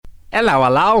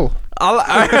Hello.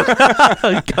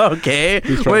 Okay,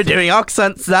 we're doing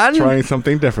accents then. Trying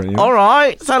something different. You know? All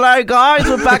right. So, hello, guys.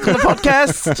 We're back on the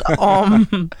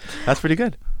podcast. That's pretty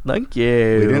good. Thank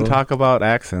you. We didn't talk about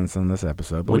accents in this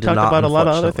episode, but we did talked not, about a lot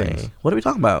of other things. What are we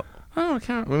talking about? Oh, I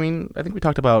think we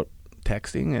talked about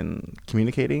texting and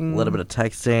communicating. A little bit of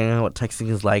texting. What texting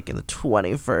is like in the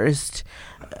 21st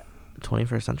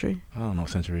century? I don't know,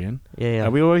 century in. Yeah.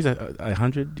 Are we always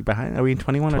 100 behind? Are we in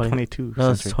 21 or 22?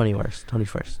 No, it's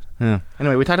 21st. Yeah.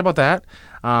 Anyway, we talked about that.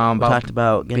 We talked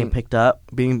about getting picked up.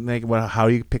 Being like, how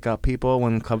do you pick up people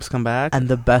when clubs come back? And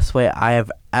the best way I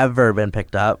have ever been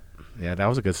picked up. Yeah, that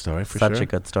was a good story for sure. Such a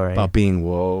good story. About being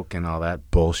woke and all that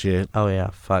bullshit. Oh,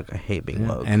 yeah. Fuck. I hate being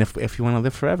woke. And if you want to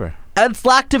live forever. And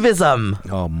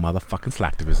slacktivism. Oh, motherfucking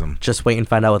slacktivism. Just wait and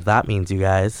find out what that means, you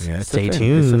guys. Yeah, Stay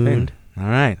tuned. It's a thing. All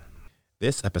right.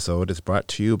 This episode is brought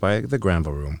to you by the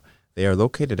Granville Room. They are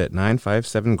located at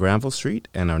 957 Granville Street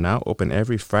and are now open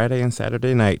every Friday and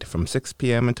Saturday night from 6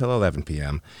 p.m. until 11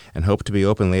 p.m. and hope to be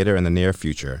open later in the near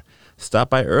future. Stop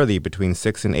by early between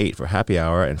 6 and 8 for happy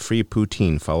hour and free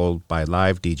poutine followed by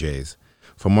live DJs.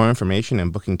 For more information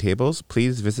and booking tables,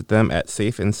 please visit them at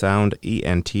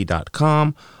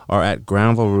safeandsoundent.com or at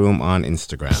Granville Room on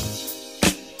Instagram.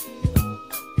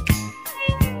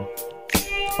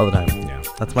 All the time. Yeah.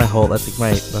 That's my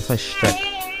shtick.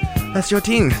 That's your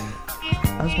team.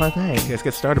 That's my thing. Let's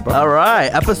get started, bro. All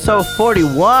right, episode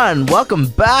 41. Welcome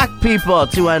back, people,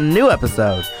 to a new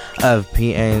episode of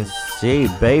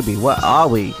PNC, baby. What are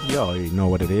we? You already know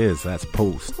what it is. That's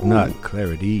post-nut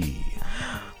clarity.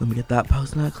 Let me get that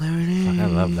post-nut clarity. I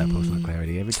love that post-nut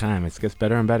clarity. Every time, it gets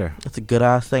better and better. It's a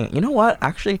good-ass thing. You know what?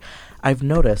 Actually, I've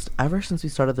noticed, ever since we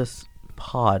started this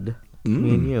pod,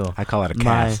 me and you. I call it a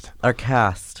cast. Our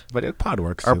cast. But it pod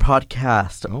works. Our too.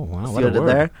 podcast. Oh, wow. See what what I did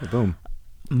there? Boom.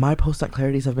 My post-nut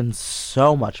clarities have been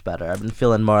so much better. I've been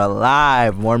feeling more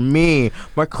alive, more me,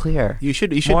 more clear. You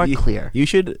should clear. You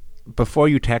should, before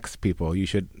you text people, you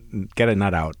should get a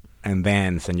nut out and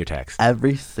then send your text.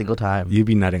 Every single time. You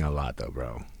be nutting a lot, though,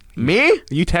 bro. Me?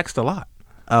 You text a lot.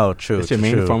 Oh, true. It's your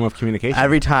main form of communication.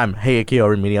 Every time. Hey, Akio, are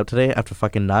we meeting up today after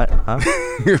fucking nut? Huh?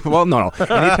 Well, no.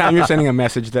 Anytime you're sending a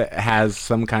message that has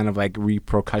some kind of like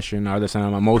repercussion or there's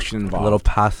some emotion involved. A little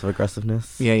passive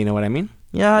aggressiveness. Yeah, you know what I mean?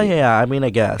 Yeah. I mean, I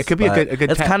guess. It could be a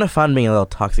good it's kind of fun being a little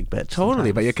toxic bitch. Totally,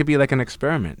 sometimes. but it could be like an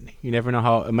experiment. You never know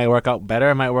how it might work out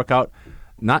better. It might work out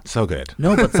not so good.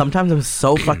 No, but sometimes I'm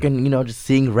so fucking, just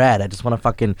seeing red. I just want to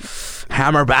fucking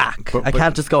hammer back. I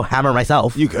can't just go hammer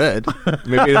myself. You could.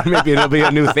 Maybe it'll be a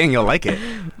new thing. You'll like it.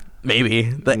 Maybe.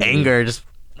 The anger just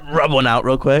rub one out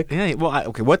real quick. Yeah, well,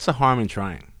 okay. What's the harm in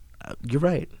trying? You're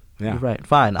right. Yeah. You're right.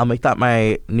 Fine. I'll make that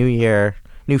my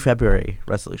New February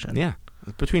resolution. Yeah.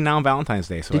 Between now and Valentine's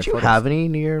Day. So Did you have any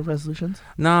New Year resolutions?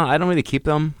 No, I don't really keep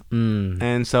them.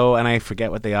 And I forget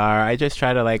what they are. I just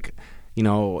try to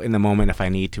in the moment, if I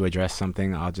need to address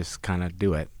something, I'll just kind of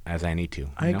do it as I need to.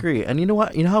 I agree. And you know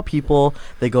what? You know how people,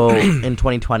 they go in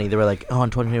 2020, they were like, oh, in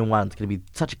 2021, it's going to be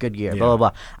such a good year, blah, blah,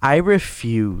 blah. I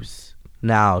refuse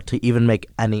now to even make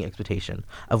any expectation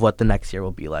of what the next year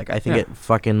will be like. I think it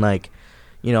fucking I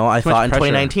thought in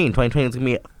 2020 is going to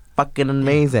be fucking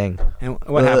amazing. And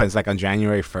what happens on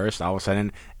January 1st, all of a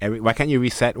sudden, why can't you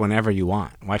reset whenever you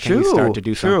want? Why can't you start to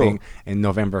do something in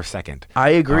November 2nd? I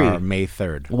agree. Or May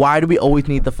 3rd? Why do we always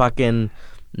need the fucking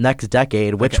next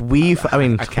decade, which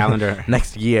a calendar.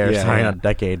 Next year, not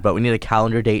decade, but we need a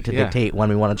calendar date to dictate when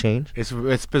we want to change. It's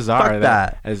bizarre Fuck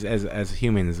that. As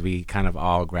humans, we kind of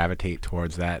all gravitate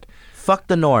towards that. Fuck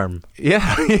the norm.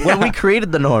 Yeah. When we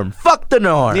created the norm. Fuck the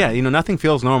norm. Yeah, nothing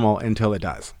feels normal until it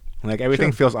does.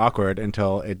 Everything feels awkward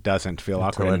until it doesn't feel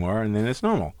awkward anymore, and then it's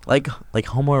normal. Like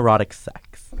homoerotic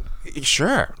sex.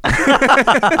 Sure.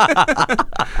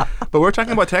 But we're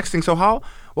talking about texting. So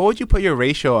what would you put your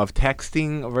ratio of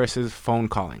texting versus phone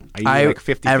calling? Are you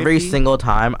 50-50? Every single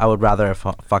time, I would rather a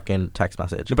fucking text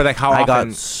message. But how often? I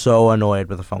got so annoyed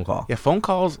with a phone call. Yeah, phone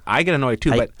calls, I get annoyed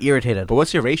too. Irritated. But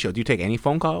what's your ratio? Do you take any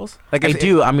phone calls? I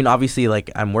do. I mean, obviously,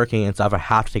 I'm working and stuff. I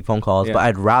have to take phone calls, but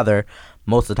I'd rather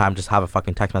most of the time just have a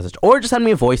fucking text message or just send me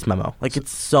a voice memo.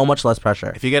 It's so much less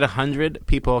pressure. If you get 100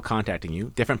 people contacting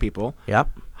you, different people. Yep.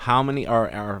 How many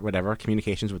are whatever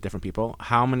communications with different people?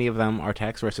 How many of them are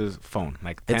text versus phone?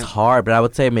 10? It's hard, but I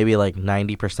would say maybe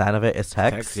 90% of it is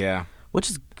text. Yeah. Which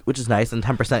is nice, and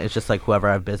 10% is just whoever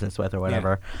I have business with or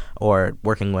whatever, or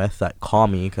working with that call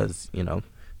me because Do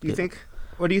you think?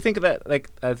 What do you think of that,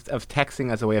 of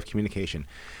texting as a way of communication?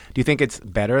 Do you think it's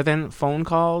better than phone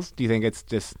calls? Do you think it's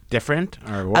just different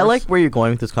or worse? I like where you're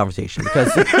going with this conversation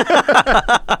because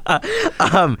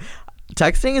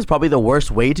Texting is probably the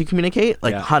worst way to communicate.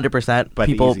 Like 100%. But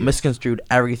people easiest. misconstrued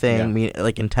everything.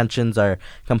 Like intentions are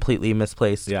completely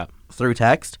misplaced through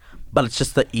text. But it's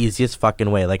just the easiest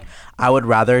fucking way. Like, I would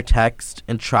rather text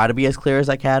and try to be as clear as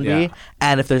I can be.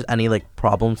 And if there's any, like,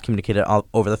 problems, communicate it all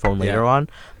over the phone later on.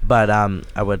 But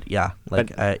I would,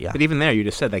 But even there, you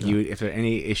just said, like, if there are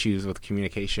any issues with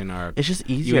communication or... It's just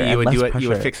easier you would less do it. pressure. You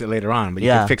would fix it later on, but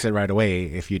you could fix it right away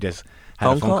if you just had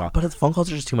a phone call. But phone calls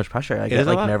are just too much pressure. I It get, is a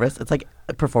like, lot. nervous. It's like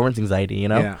performance anxiety, you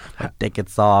know? Yeah. My dick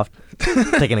gets soft.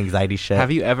 Taking anxiety shit.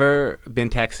 Have you ever been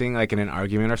texting, like, in an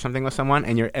argument or something with someone,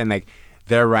 and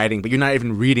they're writing, but you're not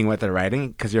even reading what they're writing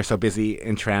because you're so busy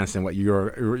entranced in what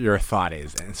your thought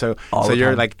is, and so you're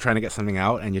time. like trying to get something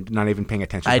out, and you're not even paying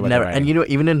attention to what they're writing. And you know,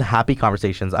 even in happy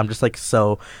conversations, I'm just like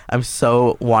I'm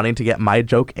so wanting to get my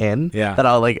joke in that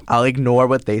I'll ignore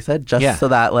what they said just so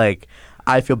that like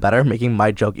I feel better making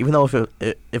my joke, even though if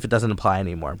it doesn't apply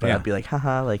anymore. But I'd be like,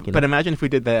 haha, like, you know. But imagine if we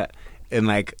did that in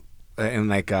like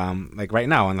right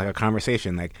now in like a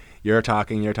conversation, like you're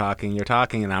talking,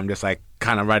 and I'm just like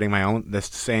kind of writing my own,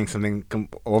 just saying something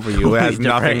over you. It has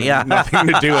nothing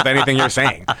to do with anything you're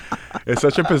saying. It's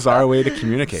such a bizarre way to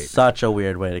communicate. Such a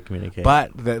weird way to communicate.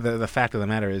 But the fact of the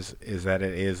matter is that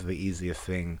it is the easiest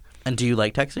thing. And do you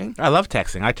like texting? I love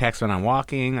texting. I text when I'm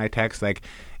walking. I text like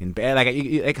in bed.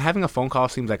 Like having a phone call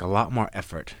seems like a lot more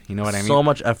effort. You know what I mean? So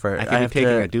much effort. I could be taking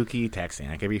a dookie,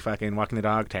 texting. I could be fucking walking the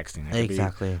dog, texting. I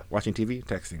could be watching TV,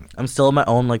 texting. I'm still in my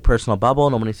own like personal bubble.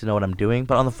 No one needs to know what I'm doing.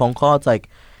 But on the phone call, it's like,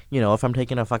 you know, if I'm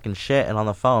taking a fucking shit and on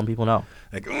the phone, people know.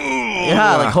 Like,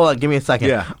 like, hold on, give me a second.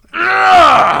 Yeah.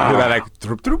 Like,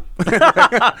 throop, throop.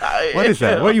 What is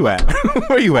that? Where you at?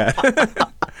 Where you at?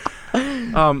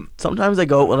 Sometimes I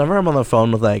go, whenever I'm on the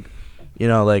phone with like, you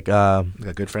know, like a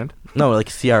good friend? No, like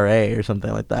CRA or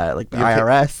something like that, like the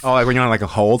IRS. Like when you're on like a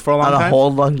hold for a long time? On a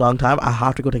hold long time, I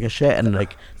have to go take a shit, and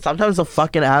like sometimes they'll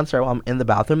fucking answer while I'm in the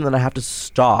bathroom, and then I have to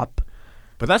stop.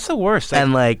 But that's the worst.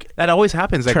 And like that always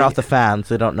happens. Turn off the fan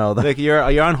so they don't know that. Like you're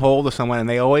on hold with someone, and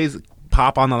they always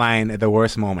pop on the line at the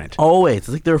worst moment. Always. It's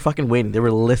like they were fucking waiting. They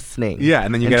were listening. Yeah,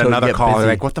 and then you get another call. They're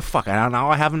like, what the fuck? I don't know.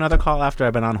 I have another call after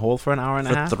I've been on hold for an hour and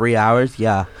a half. For 3 hours?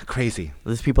 Yeah. Crazy.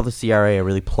 These people at the CRA are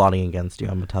really plotting against you.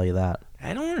 I'm going to tell you that.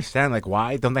 I don't understand. Like,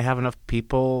 why don't they have enough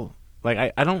people?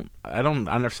 Like, I don't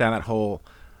understand that whole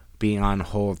being on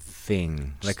hold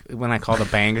thing. Like, when I call the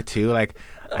bank, too, like...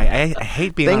 I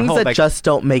hate being on hold. Things that just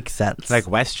don't make sense. Like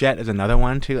WestJet is another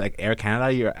one too. Like Air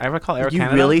Canada. You ever call Air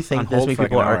Canada? You really think this many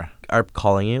people are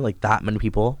calling you? Like that many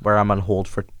people? Where I'm on hold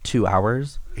for 2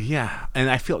 hours? Yeah, and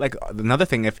I feel like another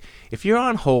thing. If you're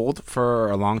on hold for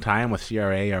a long time with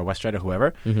CRA or WestJet or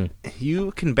whoever,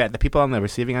 you can bet the people on the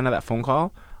receiving end of that phone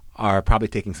call are probably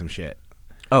taking some shit.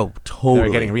 Oh, totally. They're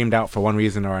getting reamed out for one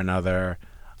reason or another,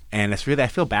 and it's really I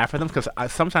feel bad for them because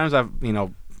sometimes I've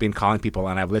been calling people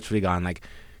and I've literally gone like,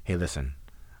 hey, listen,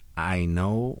 I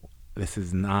know this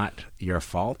is not your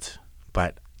fault,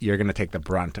 but you're going to take the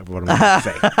brunt of what I'm going to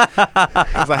say.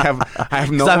 Because I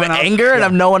have no one else. anger and I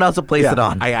have no one else to place it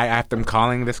on. I have them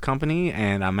calling this company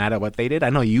and I'm mad at what they did. I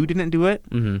know you didn't do it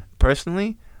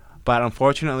personally, but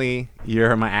unfortunately,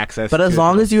 you're my access. But as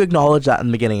long as you acknowledge that in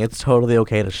the beginning, it's totally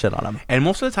okay to shit on them. And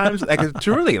most of the times, like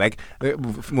truly, like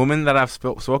women that I've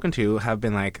spoken to have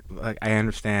been like, I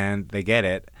understand, they get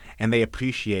it. And they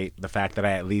appreciate the fact that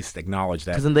I at least acknowledge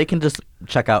that. Because then they can just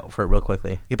check out for it real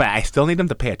quickly. Yeah, but I still need them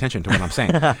to pay attention to what I'm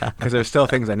saying. Because there's still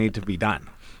things that need to be done.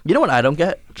 You know what I don't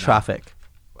get? Traffic.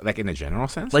 Like in a general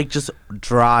sense? Like just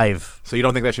drive. So you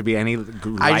don't think there should be any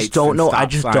lights I just don't know. I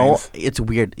just signs? don't. It's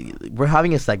weird. We're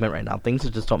having a segment right now. Things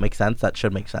that just don't make sense that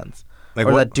should make sense. Like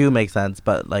or that do make sense,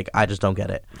 but like I just don't get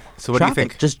it. So what do you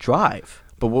think? Just drive.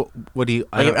 But what do you...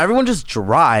 Like if everyone just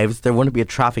drives, there wouldn't be a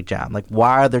traffic jam. Like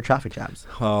why are there traffic jams?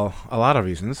 Well, a lot of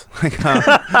reasons. Like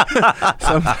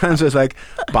sometimes there's like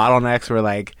bottlenecks where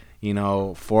like,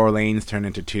 4 lanes turn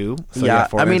into 2. So yeah,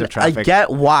 4 lanes of traffic. I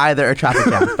get why there are traffic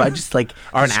jams, but I just like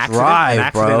or just an accident. Drive, an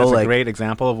accident bro. is like, a great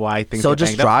example of why things. So get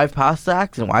just drive past the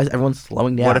accident. Why is everyone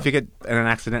slowing down? What if you get in an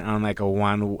accident on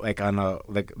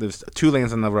there's 2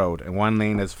 lanes on the road and 1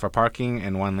 lane is for parking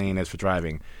and 1 lane is for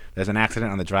driving. There's an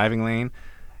accident on the driving lane.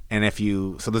 And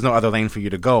so there's no other lane for you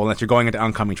to go unless you're going into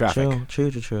oncoming traffic.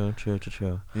 True.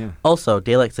 Yeah. Also,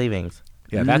 daylight savings.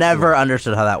 Yeah, that's never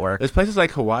understood how that works. There's places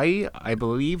like Hawaii, I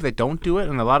believe, that don't do it,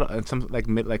 and a lot of some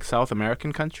like South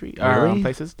American country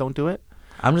places don't do it.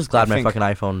 I'm just glad my fucking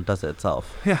iPhone does it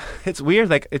itself. Yeah, it's weird.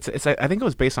 Like it's I think it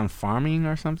was based on farming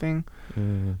or something,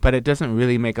 but it doesn't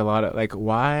really make a lot of like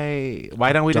why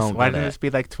don't we just why didn't it just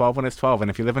be like 12 when it's 12? And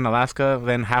if you live in Alaska,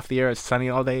 then half the year it's sunny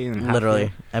all day and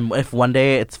literally. And if one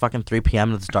day it's fucking 3 p.m.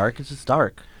 and it's dark, it's just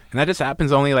dark. And that just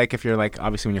happens only like if you're like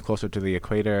obviously when you're closer to the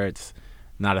equator, it's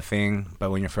not a thing. But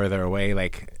when you're further away,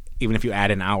 like even if you add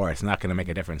an hour, it's not going to make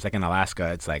a difference. Like in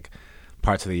Alaska, it's like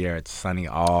parts of the year it's sunny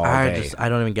all day. I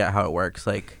don't even get how it works.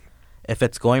 Like if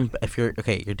you're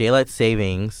your daylight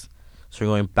savings, so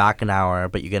you're going back an hour,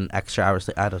 but you get an extra hour.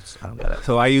 I don't get it.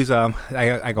 So I use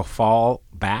I go fall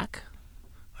back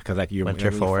because like you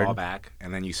winter forward, fall back,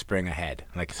 and then you spring ahead.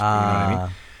 Like you know what I mean.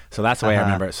 So that's the way I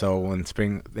remember it. So when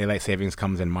spring daylight savings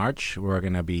comes in March, we'll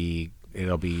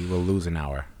lose an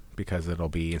hour because it'll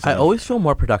be. I always feel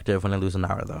more productive when I lose an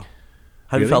hour, though.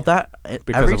 Have Really? you felt that?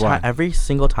 Because Every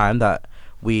single time that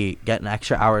we get an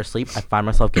extra hour of sleep, I find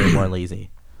myself getting more lazy.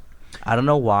 I don't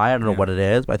know why. I don't know what it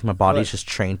is, but I think my body's just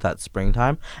trained to that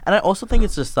springtime. And I also think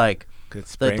it's just like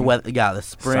the weather, the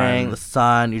spring, the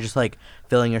sun. You're just like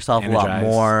feeling yourself Energized. a lot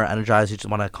more energized. You just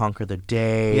want to conquer the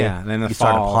day. Yeah, and then you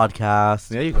start a podcast.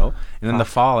 There you go. And then the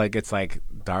fall, it gets like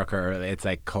darker. It's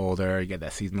like colder. You get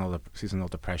that seasonal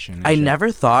depression. I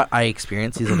never thought I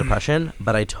experienced seasonal depression,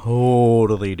 but I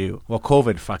totally do. Well,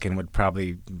 COVID fucking would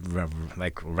probably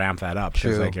ramp that up.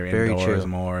 True. Like you're Very indoors true.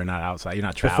 more, not outside. You're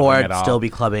not traveling Before at I'd all. still be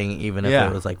clubbing, even if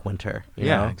it was like winter. You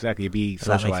know? Exactly. You'd be So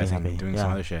that makes me socializing, happy. doing Yeah.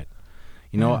 some other shit.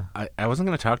 You know, I wasn't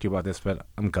going to talk to you about this, but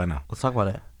I'm gonna. Let's talk about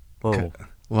it. Whoa.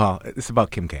 Well, it's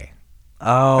about Kim K.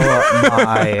 Oh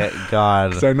my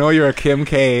god. So I know you're a Kim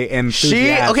K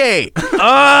enthusiast.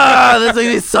 This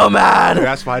makes me so mad.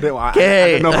 That's why I didn't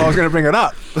Okay. know if I was going to bring it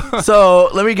up. So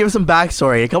let me give some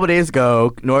backstory. A couple days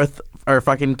ago,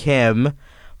 Kim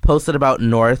posted about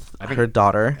North, her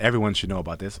daughter. Everyone should know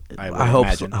about this. I hope so,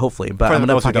 imagine. hopefully, but For I'm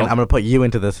those who don't. gonna put you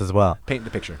into this as well. Paint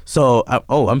the picture. So,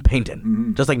 I'm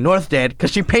painting, just like North did,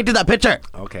 because she painted that picture.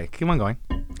 Okay, keep on going.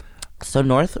 So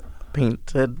North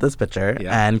painted this picture,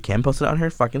 Yeah. and Kim posted it on her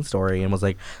fucking story and was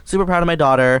like, super proud of my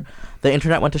daughter. The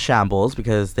internet went to shambles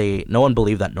because no one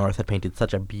believed that North had painted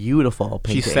such a beautiful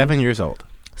painting. She's 7 years old.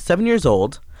 7 years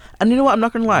old, and you know what? I'm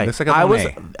not gonna lie. Looks like a I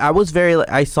Monet. was very.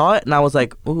 I saw it and I was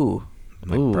like, ooh,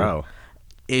 Bro.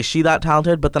 is she that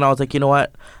talented? But then I was like, you know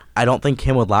what? I don't think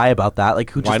Kim would lie about that.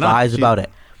 Like, who Why just not? lies about it?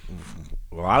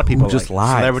 A lot of people just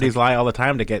lies? Celebrities lie all the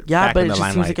time to get Yeah, back but in it the just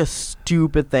limelight. seems like a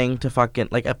stupid thing to fucking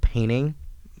like a painting.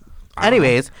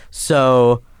 Anyways,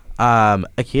 so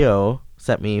Akio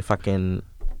sent me fucking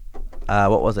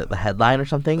what was it? The headline or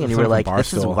something, and you were Something like, from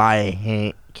 "This is Barstool. why I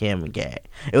hate Kim Gay."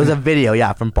 It was a video,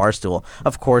 from Barstool.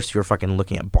 Of course, you're fucking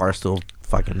looking at Barstool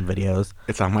fucking videos.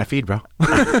 It's on my feed, bro.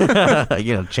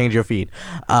 Change your feed.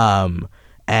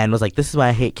 And was like, "This is why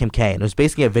I hate Kim K." And it was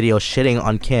basically a video shitting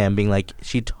on Kim, being like,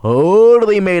 she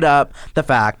totally made up the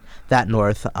fact that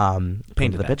North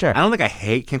painted the picture. I don't think I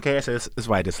hate Kim K. So this is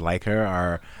why I dislike her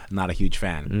or not a huge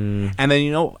fan. And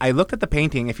then I looked at the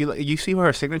painting. If you see where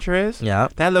her signature is, Yeah.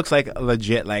 that looks like a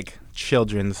legit like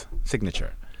children's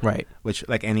signature, Right. which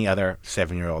like any other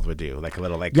 7-year-old would do, like a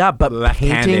little like Yeah, but painting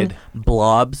left-handed.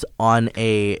 blobs on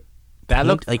a That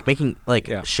looked like making like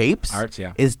Yeah. shapes Arts,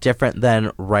 yeah. is different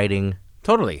than writing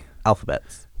totally. alphabet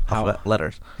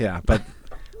letters. Yeah, but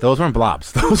those weren't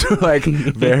blobs. Those were like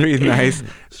very nice,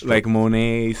 like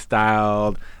Monet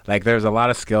styled. Like there's a lot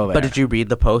of skill there. But did you read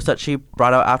the post that she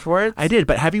brought out afterwards? I did,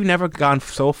 but have you never gone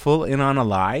so full in on a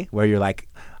lie where you're like,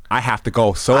 I have to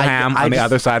go so ham on the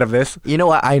other side of this? You know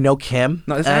what? I know Kim,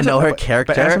 No, and it's I answer know my- her but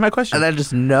character. answer my question. And I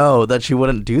just know that she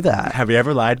wouldn't do that. Have you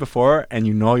ever lied before and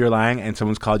you know you're lying and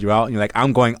someone's called you out and you're like,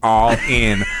 I'm going all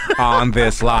in on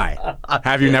this lie?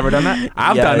 Have you never done that?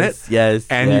 I've done it. Yes.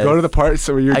 And you go to the parts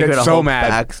where you I get got a so whole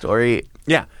mad. backstory.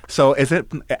 Yeah. So is it?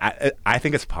 I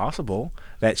think it's possible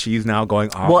that she's now going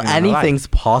all Well, in on the lie. anything's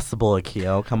possible,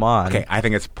 Akio. Come on. Okay, I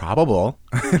think it's probable.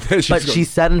 that But she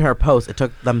said in her post it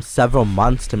took them several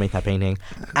months to make that painting.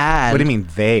 And What do you mean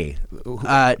they?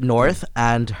 North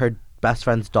and her best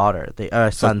friend's daughter, So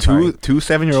son. two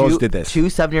 7-year-olds did this. Two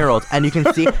 7-year-olds, and you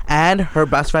can see. And her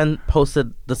best friend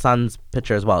posted the son's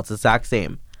picture as well. It's the exact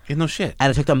same, Yeah, no shit.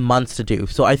 and it took them months to do.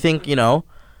 So I think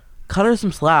cut her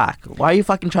some slack. Why are you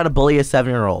fucking trying to bully a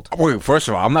 7-year-old? Wait, first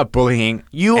of all, I'm not bullying.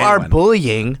 You are anyone.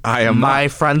 bullying. I am my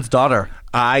friend's daughter.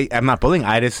 I am not bullying.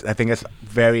 I think it's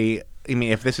very. I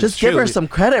mean, if this is Just true, give her some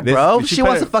credit, bro. She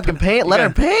wants to fucking paint. Let her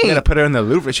paint. You gotta put her in the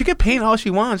Louvre. She can paint all she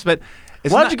wants, but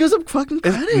it's Why not, don't you give some fucking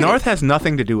credit? North has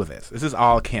nothing to do with this. This is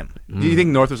all Kim. Do you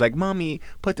think North was like, "Mommy,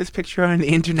 put this picture on the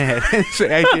internet"?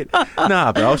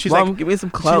 Nah, bro. She's Mom, like, give me some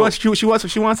clout. She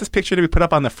wants this picture to be put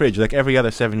up on the fridge, like every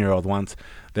other 7-year-old wants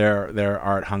their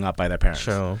art hung up by their parents.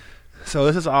 True. So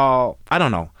this is all. I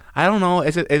don't know.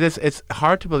 It's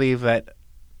hard to believe that.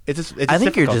 It's I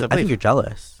think difficult to you're believe.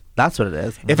 jealous. That's what it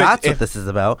is. If That's what this is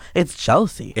about. It's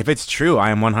jealousy. If it's true,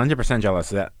 I am 100% jealous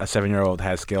that a 7-year-old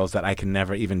has skills that I can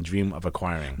never even dream of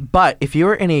acquiring. But if you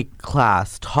were in a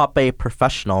class taught by a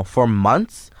professional for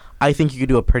months, I think you could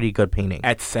do a pretty good painting.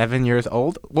 At 7 years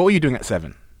old? What were you doing at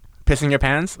 7? Pissing your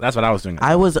pants? That's what I was doing at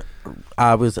 7.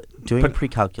 I was doing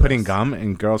pre-calculus. Putting gum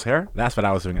in girls' hair? That's what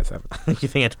I was doing at 7. You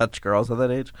think I touched girls at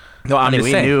that age? No, I'm just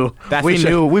saying. We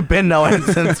knew. We've been knowing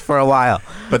since for a while.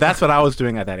 But that's what I was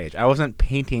doing at that age. I wasn't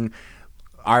painting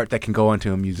art that can go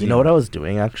into a museum. You know what I was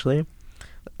doing, actually?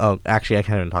 Oh, actually, I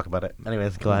can't even talk about it.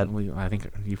 Anyways, go ahead. I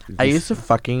think I used to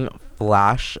fucking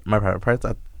flash my private parts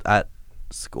at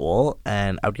school,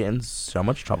 and I would get in so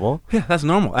much trouble. Yeah, that's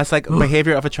normal. That's like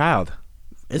behavior of a child.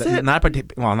 Is it?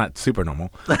 Not super normal,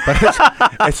 but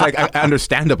it's like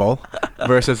understandable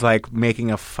versus like making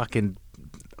a fucking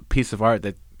piece of art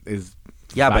that is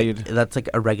valued. But that's like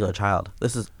a regular child.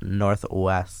 This is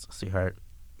Northwest, sweetheart.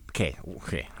 Okay.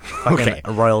 Fucking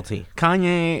royalty.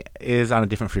 Kanye is on a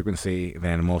different frequency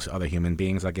than most other human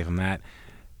beings. I'll give him that.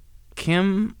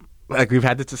 Kim, like we've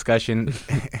had this discussion.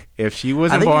 If she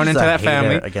wasn't born into that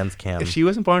family, against Kim. If she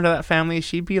wasn't born into that family,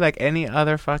 she'd be like any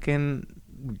other fucking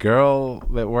girl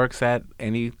that works at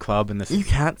any club in the city. You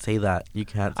can't say that.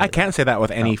 I can't say that with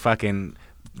any fucking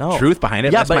truth behind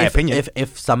it. Yeah, that's my opinion.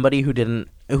 If somebody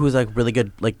who's like really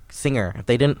good like singer, if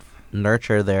they didn't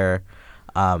nurture their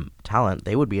talent,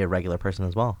 they would be a regular person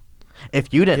as well.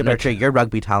 If you didn't nurture your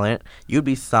rugby talent, you'd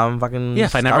be some fucking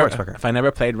Starbucks worker. If I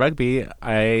never played rugby,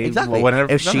 exactly.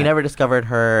 If she never discovered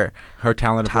her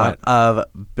talent of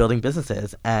building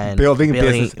businesses and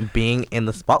being in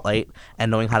the spotlight and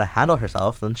knowing how to handle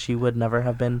herself, then she would never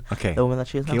have been the woman that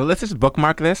she is now. Well, let's just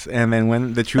bookmark this, and then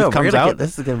when the truth comes out,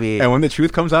 this is gonna be. And when the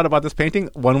truth comes out about this painting,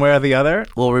 one way or the other,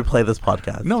 we'll replay this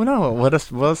podcast. No, we'll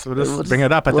just bring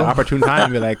it up at the opportune time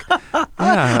and be like,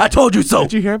 yeah, I told you so.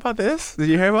 Did you hear about this? Did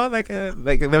you hear about like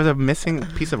there was a missing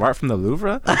piece of art from the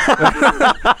Louvre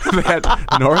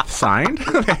that North signed?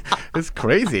 It's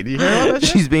crazy. Do you hear about that?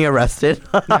 She's being arrested.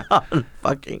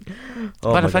 Fucking.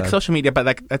 But it's like social media. But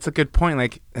like that's a good point.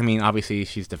 Like I mean, obviously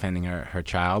she's defending her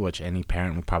child, which any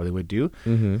parent probably would do.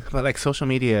 Mm-hmm. But like social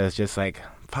media is just like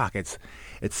fuck. It's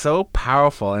so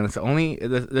powerful, and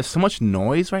there's so much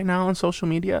noise right now on social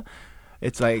media.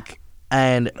 It's like.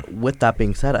 And with that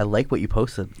being said, I like what you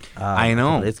posted. I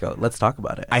know. 2 days ago. Let's talk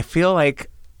about it. I feel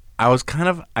like I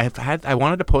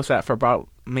wanted to post that for about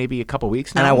maybe a couple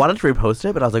weeks now. And I wanted to repost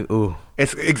it, but I was like, ooh.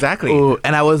 It's exactly. Ooh.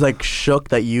 And I was like shook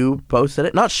that you posted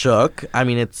it. Not shook. I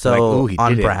mean, it's so like,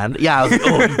 on brand. Yeah, I was like,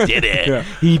 oh, he did it. Yeah.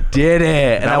 He did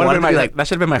it. And I wanted to be like, that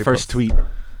should have been my first tweet.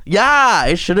 Yeah,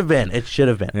 it should have been.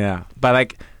 Yeah. But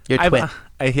like, your twit.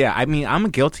 I mean, I'm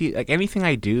guilty. Like anything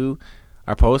I do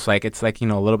or post, like it's like, a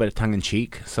little bit of tongue in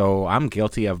cheek. So I'm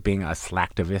guilty of being a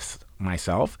slacktivist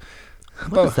myself.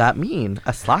 What does that mean?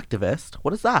 A slacktivist?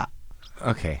 What is that?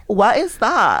 Okay. What is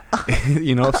that?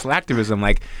 Slacktivism,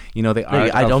 like, the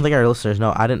art I don't think our listeners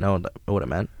know. I didn't know what it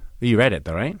meant. You read it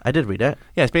though, right? I did read it.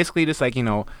 Yeah, it's basically just like,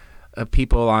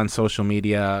 people on social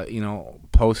media,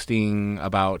 posting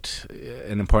about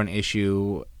an important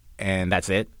issue and that's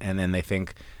it. And then they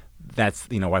think that's,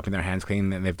 wiping their hands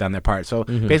clean and they've done their part. So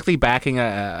basically backing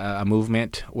a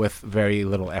movement with very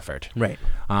little effort. Right.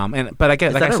 But I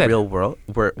guess, like I said. Is that a real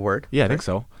word? Yeah, I think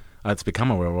so. It's become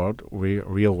a real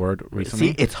word recently.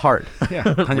 See, it's hard. Yeah,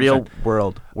 100%. Real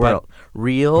word.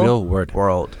 Real word.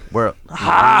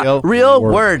 Real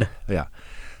word. Yeah.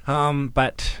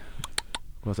 But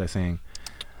what was I saying?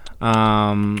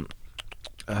 What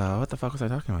the fuck was I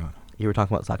talking about? You were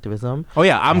talking about slacktivism. Oh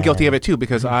yeah, I'm guilty of it too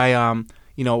because I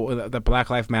the Black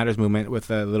Lives Matters movement with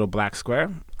the little black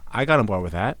square. I got on board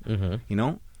with that.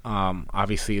 Mm-hmm.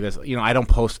 Obviously, there's I don't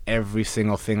post every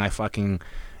single thing I fucking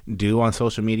do on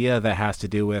social media that has to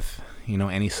do with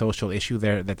any social issue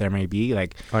there may be,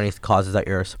 like or any causes that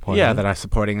you're supporting. Yeah, that I'm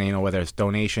supporting. Whether it's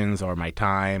donations or my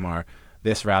time or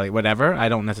this rally, whatever. I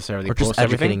don't necessarily or post just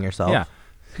educating everything. yourself. Yeah,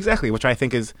 exactly. Which I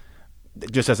think is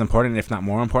just as important, if not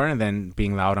more important, than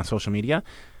being loud on social media.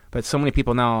 But so many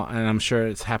people now, and I'm sure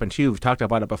it's happened to you, we've talked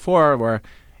about it before, where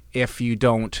if you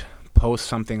don't post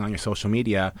something on your social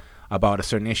media about a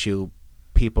certain issue,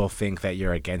 people think that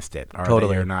you're against it or that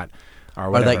you're not,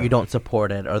 or that you don't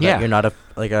support it, or that you're not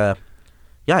you're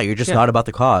just not about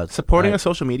the cause. Supporting a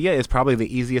social media is probably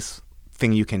the easiest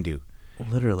thing you can do.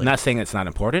 Literally. Not saying it's not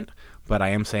important, but I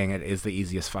am saying it is the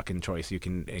easiest fucking choice it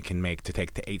can make to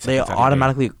take the 8 seconds. They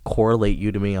automatically correlate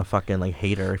you to being a fucking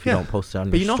hater if you don't post it on your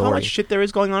story. But you know how much shit there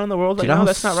is going on in the world right now? How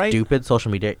that's not right? Stupid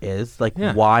social media is. Like,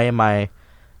 why am I,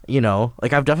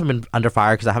 I've definitely been under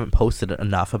fire because I haven't posted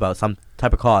enough about some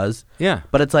type of cause. Yeah.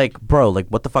 But it's like, bro, like,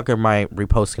 what the fuck are my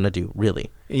reposts gonna do, really?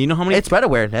 You know how many? It's spread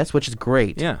awareness, which is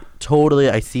great. Yeah. Totally,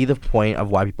 I see the point of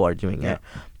why people are doing it,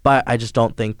 but I just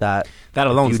don't think that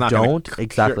alone is not don't gonna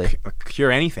exactly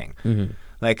cure anything. Mm-hmm.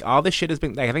 Like all this shit has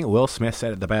been. Like I think Will Smith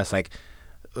said it the best. Like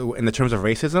in the terms of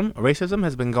racism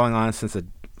has been going on since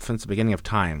the beginning of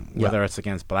time. Whether it's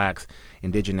against blacks,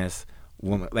 indigenous,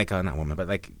 women, like not women, but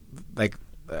like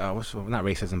not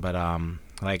racism, but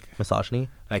like misogyny,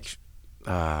 like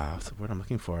what's the word I'm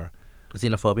looking for?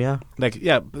 Xenophobia. Like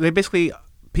they basically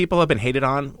people have been hated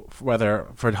on for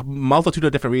a multitude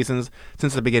of different reasons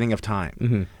since the beginning of time.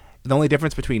 Mm-hmm. The only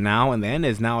difference between now and then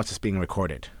is now it's just being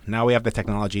recorded. Now we have the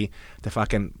technology to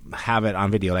fucking have it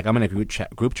on video. Like I'm in a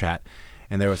group chat,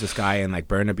 and there was this guy in like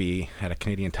Burnaby at a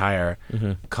Canadian Tire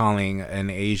calling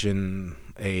an Asian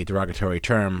a derogatory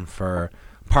term for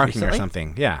parking or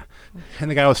something. Yeah, and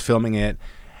the guy was filming it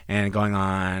and going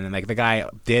on, and like the guy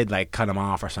did like cut him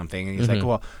off or something, and he's like,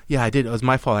 "Well, yeah, I did. It was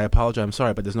my fault. I apologize. I'm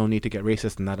sorry, but there's no need to get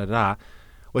racist and da da da,"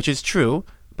 which is true.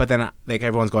 But then, like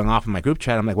everyone's going off in my group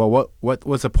chat. I'm like, well, what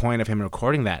was the point of him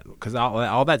recording that? Because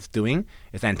all that's doing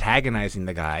is antagonizing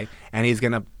the guy, and he's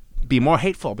gonna be more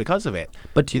hateful because of it.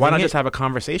 But do you why think not just have a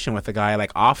conversation with the guy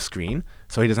like off screen,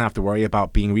 so he doesn't have to worry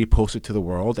about being reposted to the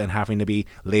world and having to be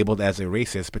labeled as a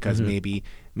racist because maybe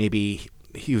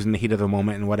he was in the heat of the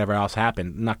moment and whatever else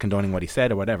happened. Not condoning what he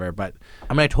said or whatever, but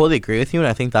I mean, I totally agree with you, and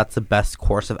I think that's the best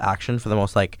course of action for the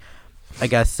most, like, I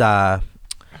guess,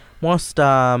 most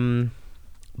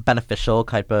beneficial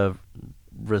type of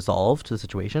resolve to the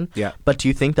situation. Yeah. But do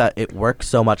you think that it works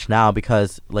so much now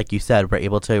because, like you said, we're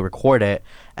able to record it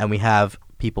and we have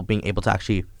people being able to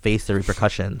actually face the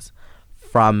repercussions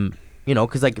from, you know,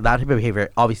 because like that type of behavior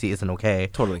obviously isn't okay.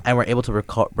 Totally. And we're able to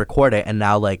record it, and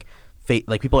now like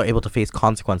people are able to face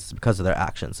consequences because of their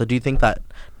actions. So do you think that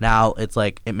now it's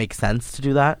like it makes sense to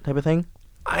do that type of thing?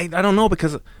 I don't know,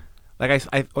 because like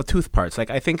two parts.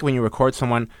 Like I think when you record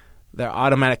someone, they're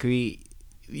automatically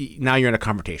now you're in a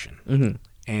confrontation.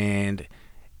 And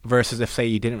versus if say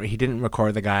he didn't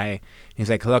record the guy, he's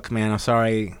like, look man, I'm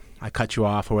sorry I cut you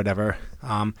off or whatever.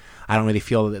 I don't really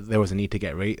feel that there was a need to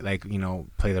get be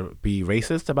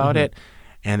racist about it.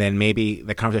 And then maybe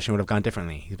the conversation would have gone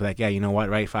differently. He'd be like, yeah, you know what,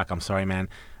 right, fuck, I'm sorry man,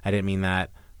 I didn't mean that.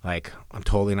 Like, I'm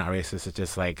totally not racist. It's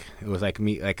just like, it was like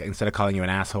me, like, instead of calling you an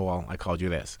asshole, I called you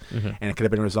this. And it could have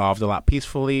been resolved a lot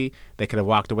peacefully. They could have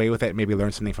walked away with it, maybe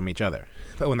learned something from each other.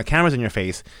 But when the camera's in your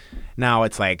face, now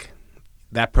it's like,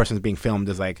 that person's being filmed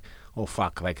is like, oh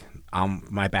fuck, like,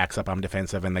 my back's up, I'm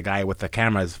defensive. And the guy with the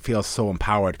cameras feels so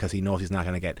empowered because he knows he's not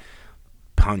going to get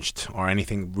punched or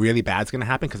anything really bad's going to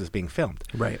happen because it's being filmed.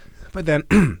 Right. But then...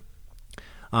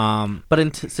 but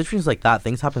in situations like that,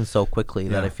 things happen so quickly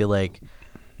that I feel like,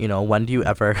 you know, when do you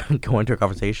ever go into a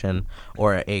conversation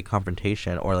or a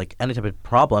confrontation or like any type of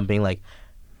problem being like,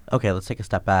 okay, let's take a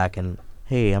step back and,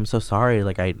 hey, I'm so sorry.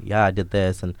 Like, I did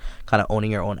this, and kind of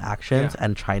owning your own actions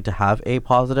and trying to have a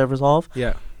positive resolve.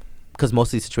 Yeah. Because most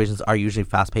of these situations are usually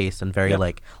fast paced and very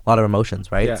like a lot of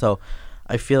emotions, right? Yeah. So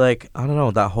I feel like, I don't know,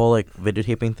 that whole like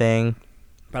videotaping thing.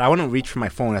 But I wouldn't reach for my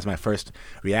phone as my first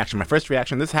reaction. My first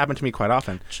reaction, this happened to me quite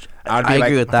often. I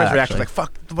agree with that. My first reaction is like,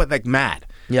 fuck, but like mad.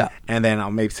 Yeah. And then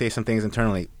I'll maybe say some things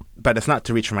internally. But it's not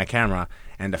to reach for my camera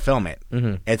and to film it.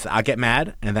 It's I'll get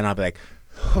mad, and then I'll be like,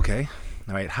 okay,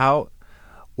 all right,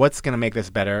 what's going to make this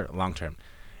better long term?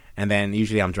 And then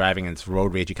usually I'm driving and it's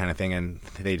road ragey kind of thing, and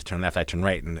they just turn left, I turn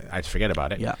right, and I just forget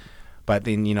about it. Yeah. But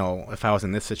then, you know, if I was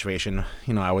in this situation,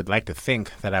 you know, I would like to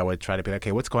think that I would try to be like,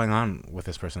 okay, what's going on with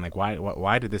this person? Like,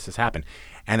 why did this just happen?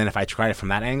 And then if I try it from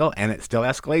that angle and it still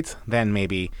escalates, then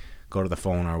maybe go to the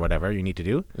phone or whatever you need to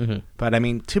do. But I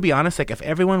mean, to be honest, like if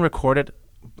everyone recorded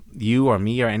you or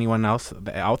me or anyone else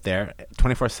out there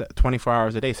 24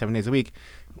 hours a day, 7 days a week,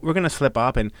 we're going to slip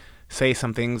up and say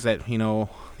some things that, you know,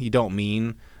 you don't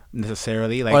mean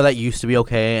necessarily. Like, or that used to be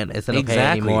okay and isn't okay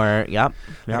anymore. Yep.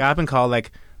 Like I've been called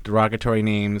like derogatory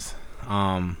names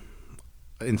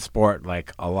in sport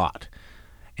like a lot,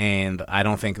 and I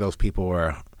don't think those people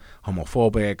were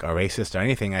homophobic or racist or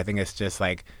anything. I think it's just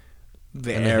like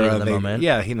the era, the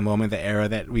moment, the era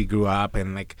that we grew up,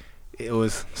 and like it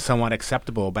was somewhat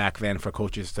acceptable back then for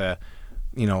coaches to,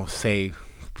 you know, say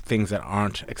things that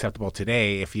aren't acceptable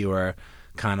today if you were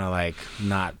kind of like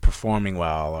not performing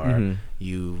well or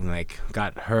you like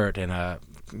got hurt in a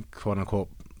quote unquote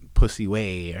pussy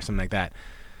way or something like that.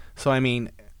 So, I mean,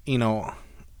 you know,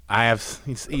 I have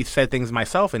said things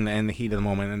myself in the heat of the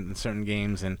moment in certain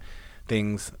games and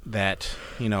things that,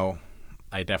 you know,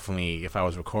 I definitely, if I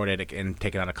was recorded and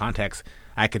taken out of context,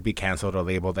 I could be canceled or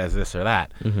labeled as this or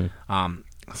that.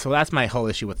 So that's my whole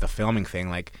issue with the filming thing.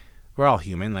 Like, we're all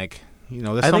human. Like, you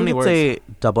know, there's so many words. I think it's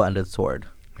a double-ended sword.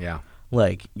 Yeah.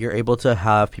 like you're able to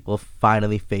have people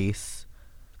finally face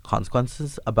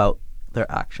consequences about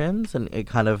their actions, and it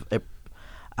kind of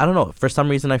I don't know, for some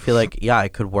reason I feel like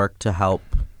it could work to help.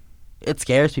 It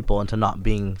scares people into not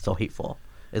being so hateful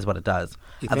is what it does.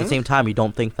 At the same time, you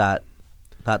don't think that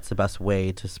that's the best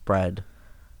way to spread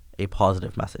a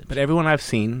positive message. But everyone I've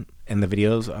seen in the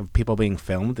videos of people being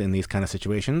filmed in these kind of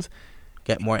situations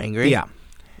get more angry. Yeah.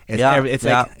 It's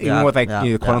like even with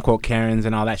quote unquote Karens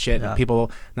and all that shit,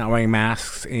 people not wearing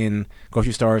masks in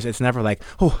grocery stores. It's never like,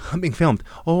 oh, I'm being filmed.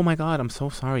 Oh my god, I'm so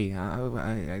sorry.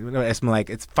 It's like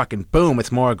it's fucking boom.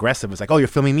 It's more aggressive. It's like, oh, you're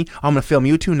filming me. I'm gonna film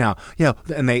you too now. Yeah,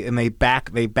 and they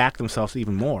back themselves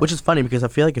even more. Which is funny because I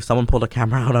feel like if someone pulled a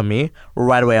camera out on me,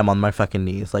 right away I'm on my fucking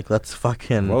knees. Like let's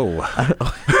fucking. Whoa.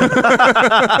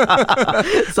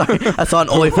 Sorry, I saw an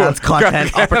OnlyFans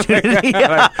content opportunity.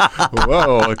 Like,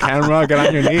 whoa, camera, get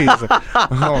on your knees.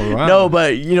 Oh, wow. No,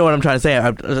 but you know what I'm trying to say.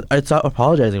 I start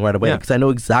apologizing right away because I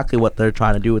know exactly what they're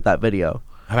trying to do with that video.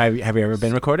 Have you ever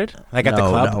been recorded? Like at the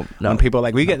club? No. When people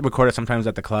we get recorded sometimes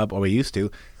at the club, or we used to.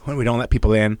 When we don't let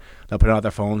people in, they'll put out their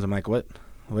phones. I'm like, what's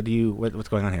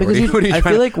going on here? Because I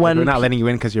feel like when we're not letting you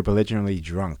in because you're belligerently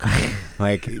drunk.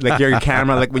 like your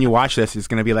camera, like when you watch this, it's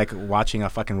gonna be like watching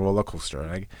a fucking roller coaster.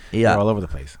 Like you're all over the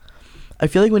place. I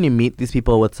feel like when you meet these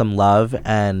people with some love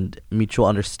and mutual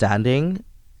understanding,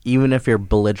 even if you're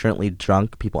belligerently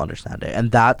drunk, people understand it.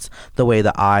 And that's the way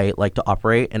that I like to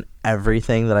operate in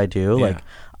everything that I do. Yeah. Like,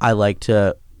 I like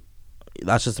to...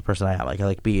 That's just the person I am. Like, I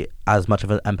like to be as much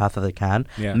of an empath as I can.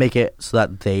 Yeah. Make it so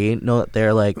that they know that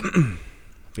they're, like,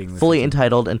 fully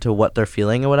entitled into what they're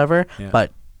feeling or whatever. Yeah.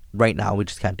 But right now, we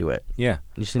just can't do it. Yeah.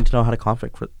 You just need to know how to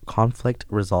conflict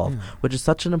resolve, which is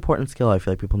such an important skill I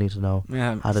feel like people need to know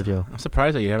how to do. I'm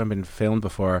surprised that you haven't been filmed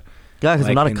before. Yeah, because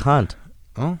I'm not a cunt.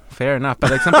 Oh, fair enough. But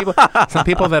like some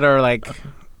people that are like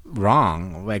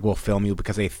wrong, like will film you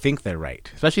because they think they're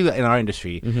right. Especially in our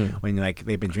industry when like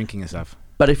they've been drinking and stuff.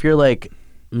 But if you're like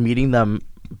meeting them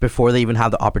before they even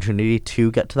have the opportunity to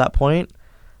get to that point,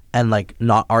 and like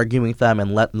not arguing with them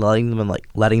and letting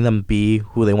them be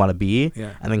who they want to be,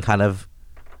 and then kind of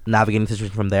navigating the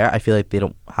situation from there, I feel like they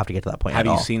don't have to get to that point. Have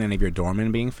you seen any of your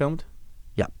doormen being filmed?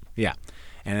 Yeah. Yeah.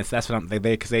 And that's what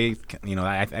because they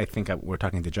I think we're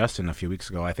talking to Justin a few weeks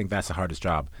ago. I think that's the hardest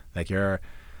job. Like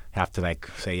have to like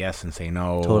say yes and say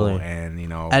no. Totally. And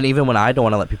and even when I don't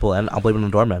want to let people in, I'll blame it on the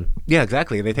doorman. Yeah,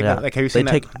 exactly. They take like have you seen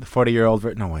that 40-year-old?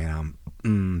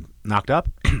 Knocked Up?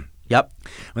 Yep.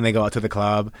 When they go out to the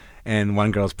club and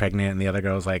one girl's pregnant and the other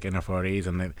girl's like in her 40s,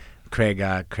 and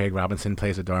Craig Robinson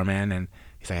plays the doorman, and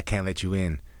he's like, I can't let you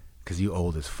in because you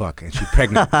old as fuck, and she's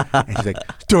pregnant. And she's like,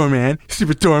 doorman,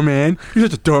 stupid doorman, you're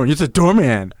just a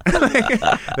doorman.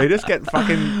 They just get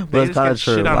fucking. But it's kind of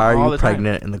true. Why are you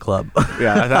pregnant in the club?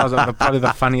 Yeah, that was probably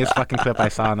the funniest fucking clip I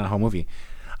saw in the whole movie.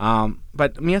 But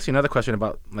let me ask you another question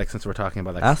about like since we're talking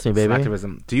about like ask me, baby.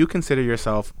 Activism. Do you consider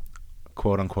yourself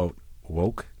quote unquote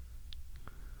woke?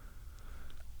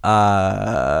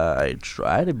 I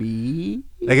try to be.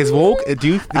 Like, is woke? Do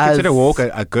you consider woke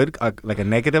a good, like a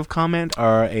negative comment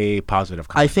or a positive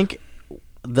comment? I think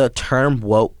the term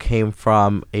woke came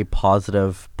from a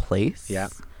positive place. Yeah.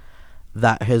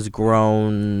 That has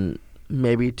grown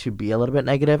maybe to be a little bit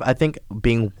negative. I think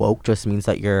being woke just means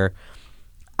that you're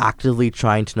actively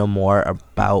trying to know more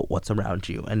about what's around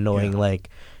you and knowing, like,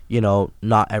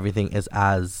 not everything is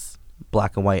as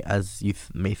black and white as you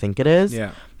may think it is.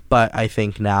 Yeah. But I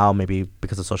think now, maybe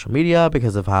because of social media,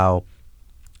 because of how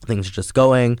things are just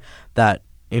going, that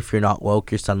if you're not woke,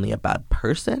 you're suddenly a bad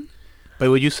person.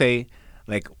 But would you say,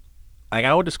 like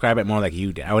I would describe it more like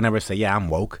you did. I would never say, yeah, I'm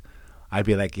woke. I'd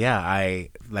be like, yeah,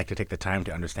 I like to take the time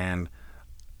to understand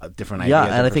different ideas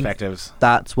and perspectives. Think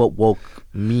that's what woke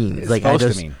means. It's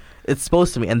supposed to mean. It's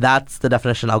supposed to mean, and that's the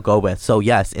definition I'll go with. So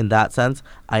yes, in that sense,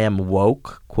 I am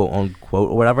woke, quote unquote,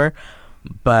 or whatever.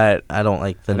 But I don't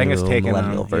like the new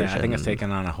millennial version. Yeah, I think it's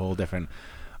taken on a whole different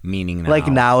meaning now. Like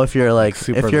now, if you're like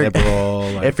super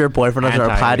liberal, if your boyfriend doesn't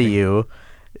reply to you,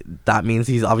 that means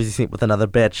he's obviously sleeping with another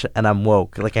bitch, and I'm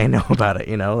woke. Like I know about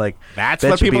it, Like that's bitch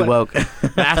what people be woke.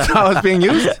 That's how it's being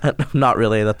used. Not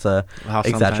really. That's a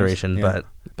exaggeration, yeah.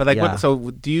 But like, what, so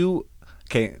do you?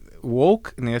 Okay,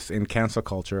 wokeness and cancel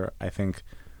culture. I think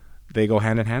they go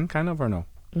hand in hand, kind of, or no?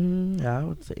 Yeah, I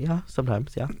would say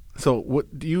sometimes, yeah. So,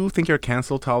 what do you think your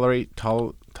cancel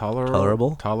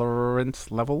tolerable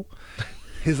tolerance level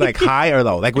is like high or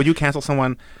low? Like, would you cancel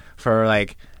someone for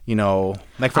like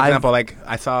like for example, like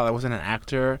I saw it wasn't an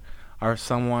actor or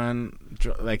someone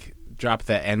dropped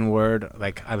the N-word,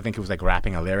 like I think it was like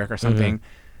rapping a lyric or something.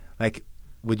 Like,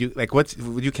 would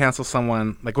you cancel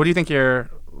someone? Like, what do you think your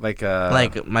like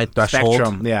my threshold?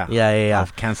 Spectrum, yeah.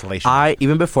 Of cancellation.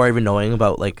 Even before even knowing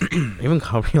about even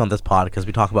coming on this pod, because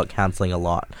we talk about canceling a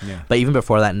lot. Yeah. But even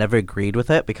before that, never agreed with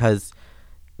it because,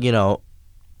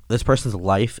 this person's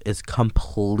life is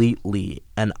completely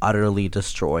and utterly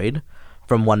destroyed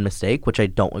from one mistake, which I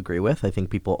don't agree with. I think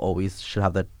people always should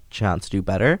have the chance to do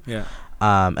better. Yeah.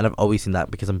 And I've always seen that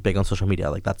because I'm big on social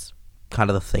media. Like, that's kind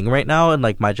of the thing right now in,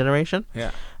 like, my generation.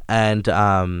 Yeah. And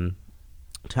to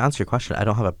answer your question, I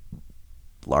don't have a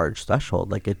large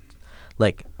threshold.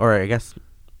 Or I guess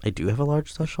I do have a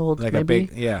large threshold. Like maybe. a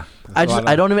big, yeah. I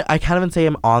can't even say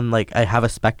I'm on, like, I have a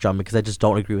spectrum because I just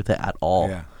don't agree with it at all.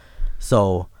 Yeah.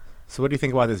 So what do you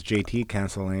think about this JT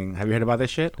canceling? Have you heard about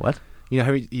this shit? What?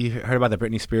 Have you heard about the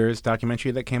Britney Spears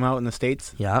documentary that came out in the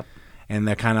States? Yeah. And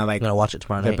they're kind of like, I'm gonna watch it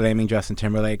tomorrow they're night. blaming Justin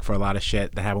Timberlake for a lot of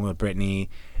shit that happened with Britney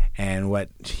and what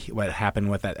happened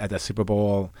with that at the Super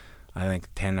Bowl, I think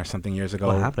 10 or something years ago.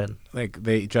 What happened? Like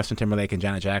Justin Timberlake and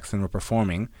Janet Jackson were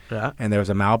performing, Yeah. and there was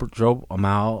a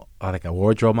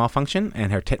wardrobe malfunction,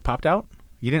 and her tit popped out.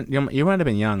 You might have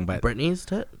been young, but Britney's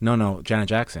tit? No, Janet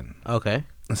Jackson. Okay.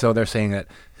 And so they're saying that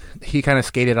he kind of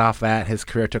skated off that. His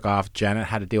career took off. Janet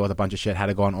had to deal with a bunch of shit. Had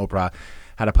to go on Oprah.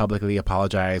 Had to publicly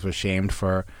apologize. Was shamed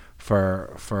for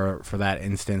that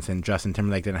instance. And Justin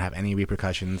Timberlake didn't have any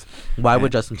repercussions. Why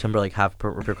would Justin Timberlake have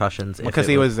repercussions? Because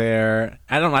he was there.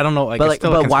 I don't know. Like,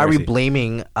 but why are we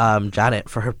blaming Janet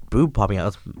for her boob popping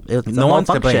out? It's no one's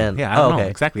to blame. Yeah, I don't know. Okay.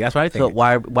 Exactly. That's what I think. So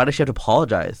why does she have to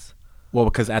apologize? Well,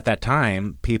 because at that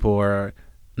time people were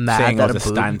mad saying that it was a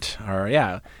boob? stunt or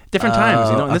different times.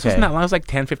 And this okay. wasn't that long. It was like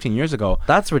 10, 15 years ago.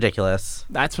 That's ridiculous.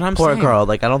 That's what I'm Poor saying. girl.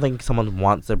 Like, I don't think someone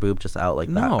wants their boob just out like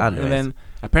that. No. Anyways. And then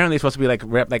apparently it's supposed to be like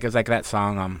ripped, like it's like that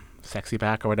song Sexy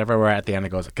Back or whatever, where at the end it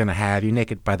goes, gonna have you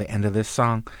naked by the end of this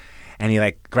song, and he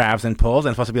like grabs and pulls,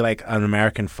 and it's supposed to be like an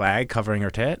American flag covering her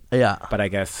tit. Yeah. But I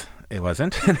guess it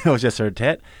wasn't. It was just her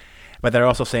tit. But they're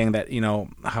also saying that,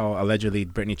 how allegedly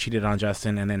Britney cheated on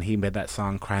Justin, and then he made that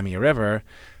song Cry Me a River,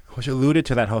 which alluded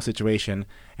to that whole situation,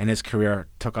 and his career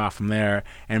took off from there,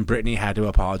 and Britney had to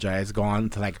apologize, go on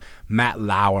to like Matt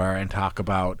Lauer and talk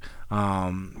about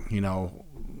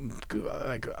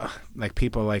like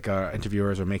people like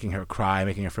interviewers are making her cry,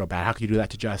 making her feel bad. How could you do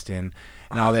that to Justin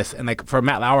and all this? And like for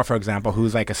Matt Lauer, for example,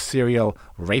 who's like a serial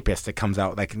rapist, that comes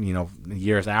out like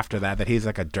years after that he's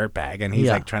like a dirtbag, and he's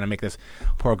like trying to make this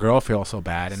poor girl feel so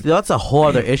bad. And that's a whole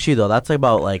other issue though. That's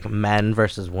about like men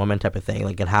versus women type of thing,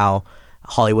 like, and how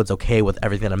Hollywood's okay with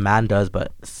everything that a man does,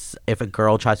 but if a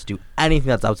girl tries to do anything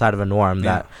that's outside of a norm,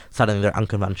 that suddenly they're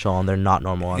unconventional and they're not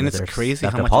normal, and it's crazy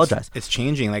how much it's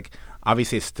changing. Like,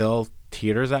 obviously it still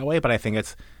teeters that way, but I think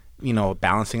it's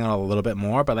balancing out a little bit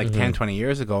more. But like 10, 20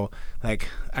 years ago, like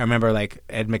I remember like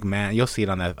Ed McMahon, you'll see it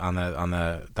on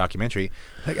the documentary,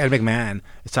 like Ed McMahon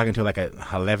is talking to like a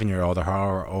 11-year-old or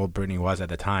however old Britney was at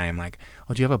the time, like,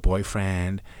 oh, do you have a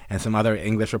boyfriend? And some other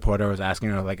English reporter was asking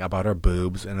her like about her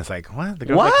boobs, and it's like, what? The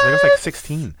girl was like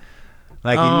 16.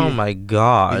 Like, my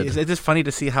God. It's just funny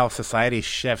to see how society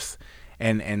shifts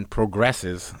and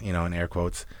progresses, in air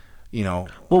quotes. Well,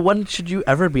 when should you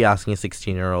ever be asking a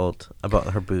 16-year-old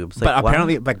about her boobs? Like, but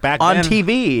apparently, like back on then,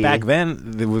 TV, back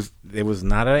then it was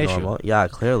not an issue. Yeah,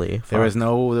 clearly there was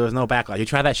no backlash. You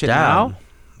try that shit now,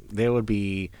 there would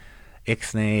be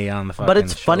ixnay on the fucking. But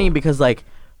it's show. funny because like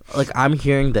I'm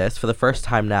hearing this for the first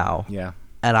time now. Yeah,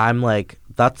 and I'm like,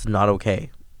 that's not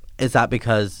okay. Is that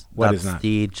because that's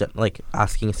the like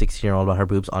asking a 16-year-old about her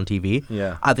boobs on TV?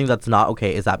 Yeah, I think that's not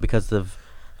okay. Is that because of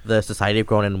the society I've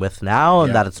grown in with now,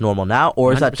 and that it's normal now,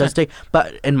 or is 100%. That just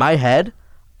but in my head,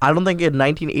 I don't think in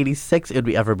 1986 it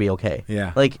would ever be okay.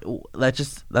 Yeah, like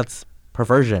that's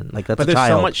perversion. Like, that's but a there's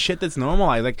child. so much shit that's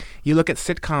normalized. Like, you look at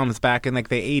sitcoms back in like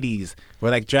the 80s,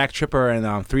 where like Jack Tripper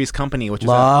and Three's Company, which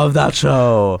love that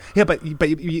show. Yeah, but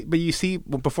you see,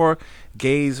 before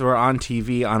gays were on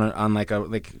TV on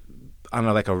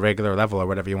a regular level or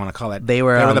whatever you want to call it, they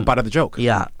were the butt of the joke.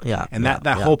 Yeah. And that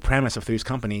whole premise of Three's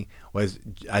Company was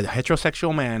a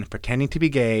heterosexual man pretending to be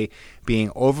gay, being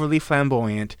overly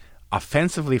flamboyant,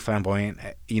 offensively flamboyant,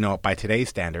 by today's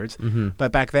standards. Mm-hmm.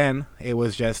 But back then, it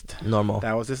was just normal.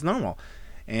 That was just normal.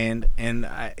 And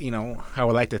I, I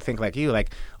would like to think like you,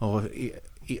 like,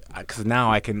 because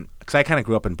now I kind of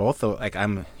grew up in both. So like,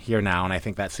 I'm here now, and I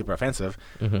think that's super offensive.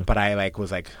 Mm-hmm. But I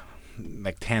was like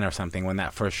 10 or something when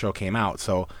that first show came out,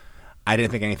 so I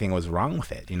didn't think anything was wrong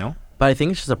with it, But I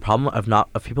think it's just a problem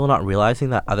of people not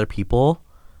realizing that other people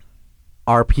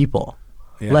are people.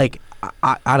 Yeah. Like,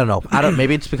 I don't know.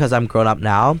 Maybe it's because I'm grown up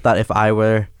now, that if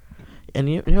And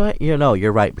you know what?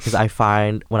 You're right, because I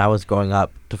find when I was growing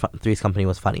up, Three's Company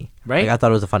was funny. Right? Like, I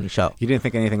thought it was a funny show. You didn't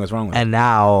think anything was wrong with it. And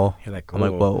now you're like, I'm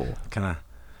like, whoa. Kind of.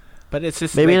 But it's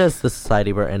just maybe it is the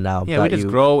society we're in now. Yeah, we just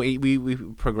grow. We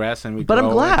progress and we. But grow.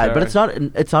 I'm glad. But it's not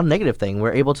a negative thing.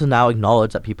 We're able to now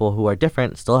acknowledge that people who are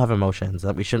different still have emotions.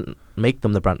 That we shouldn't make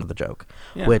them the brunt of the joke.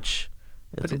 Yeah. Which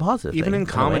is a positive. Even thing, in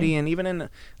comedy, and even in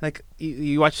like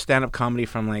you watch stand-up comedy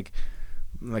from like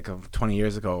 20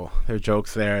 years ago. There are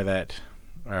jokes there that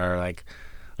are like.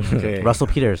 Okay. Russell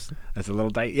Peters. That's a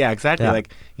little yeah, exactly. Yeah.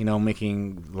 Like,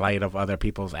 making light of other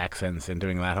people's accents and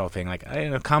doing that whole thing. Like,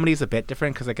 comedy is a bit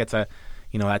different because it gets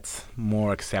that's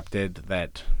more accepted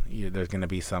that there's going to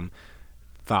be some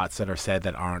thoughts that are said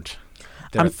that aren't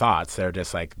their thoughts. They're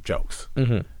just like jokes.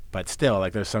 Mm-hmm. But still,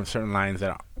 like, there's some certain lines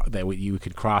that you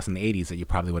could cross in the 80s that you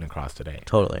probably wouldn't cross today.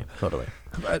 Totally.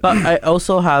 But I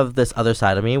also have this other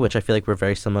side of me, which I feel like we're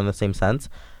very similar in the same sense.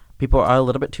 People are a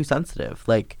little bit too sensitive.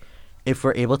 Like, if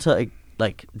we're able to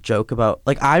joke about,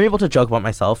 like, I'm able to joke about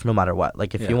myself no matter what.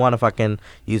 Like, if you want to fucking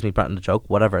use me front to joke,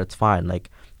 whatever, it's fine. Like,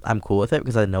 I'm cool with it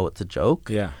because I know it's a joke.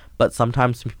 Yeah. But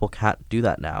sometimes some people can't do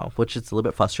that now, which is a little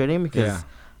bit frustrating because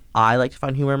I like to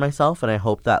find humor in myself, and I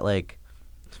hope that, like,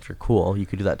 if you're cool, you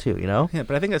could do that too, Yeah,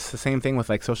 but I think it's the same thing with,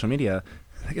 like, social media.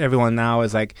 Like, everyone now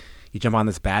is like, you jump on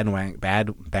this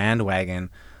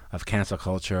bandwagon of cancel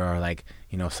culture, or like,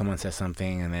 someone says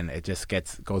something and then it just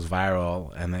goes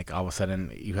viral, and like all of a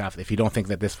sudden if you don't think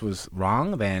that this was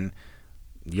wrong, then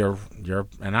you're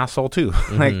an asshole too.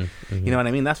 Like, you know what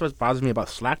I mean? That's what bothers me about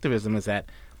Slacktivism is that,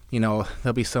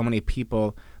 there'll be so many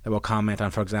people that will comment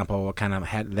on, for example, what kind of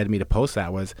led me to post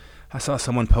that was I saw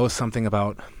someone post something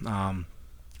about I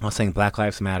was saying Black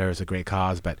Lives Matter is a great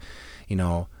cause, but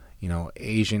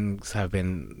Asians have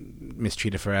been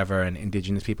mistreated forever, and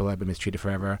Indigenous people have been mistreated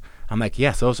forever. I'm like,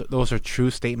 yes, those are true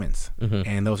statements,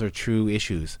 and those are true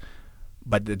issues,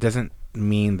 but it doesn't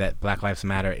mean that Black Lives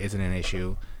Matter isn't an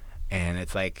issue. And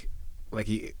it's like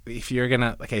if you're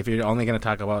only gonna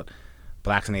talk about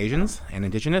Blacks and Asians and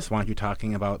Indigenous, why aren't you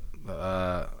talking about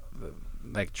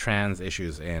like trans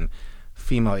issues and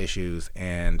female issues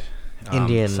and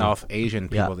Indian, South Asian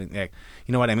people? Like,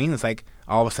 you know what I mean? It's like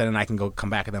all of a sudden I can come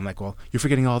back at them like, well, you're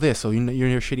forgetting all this, so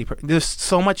you're a shitty person. There's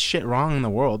so much shit wrong in the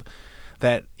world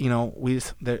that it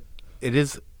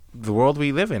is the world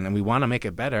we live in, and we want to make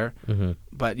it better.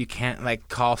 But you can't like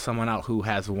call someone out who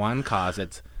has one cause.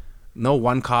 No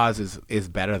one cause is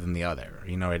better than the other.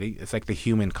 It's like the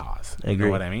human cause. I agree. You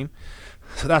know what I mean?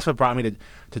 So that's what brought me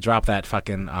to drop that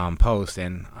fucking post,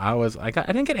 and I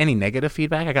didn't get any negative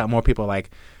feedback. I got more people like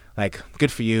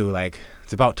good for you, like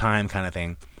it's about time kind of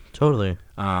thing. Totally.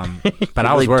 But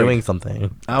I was worried. Doing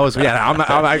something. I was,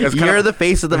 You're the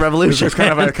face of the revolution. It's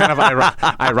kind of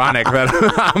ironic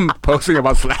that I'm posting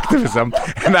about Slacktivism,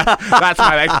 and that's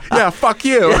my fuck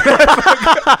you,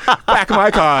 back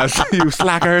my cause, you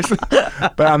slackers.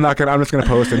 But I'm not gonna. I'm just gonna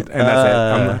post and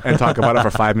that's it, and talk about it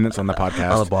for 5 minutes on the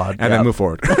podcast, then move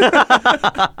forward.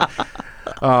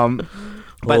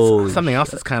 But something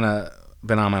else that's kind of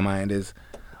been on my mind is.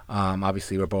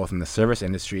 Obviously, we're both in the service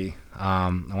industry. I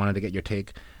wanted to get your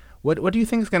take. What do you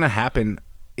think is going to happen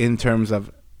in terms of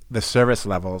the service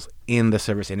levels in the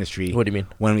service industry? What do you mean?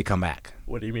 When we come back?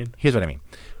 What do you mean? Here's what I mean.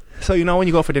 So, when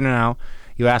you go for dinner now,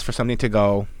 you ask for something to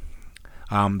go.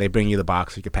 They bring you the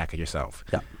box, so you can pack it yourself.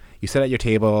 Yeah. You sit at your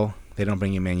table. They don't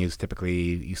bring you menus.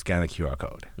 Typically, you scan the QR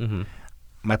code. Mm-hmm.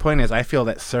 My point is, I feel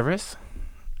that service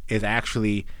is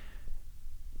actually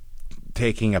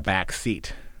taking a back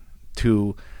seat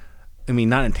to... I mean,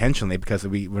 not intentionally, because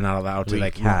we're not allowed to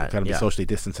gotta be socially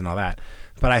distanced and all that.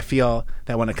 But I feel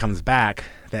that when it comes back,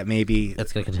 that maybe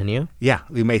it's going to continue. Yeah,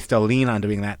 we may still lean on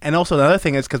doing that. And also the other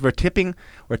thing is because we're tipping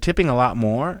a lot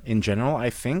more in general, I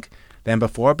think, than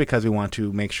before, because we want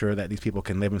to make sure that these people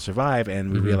can live and survive,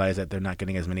 and we realize that they're not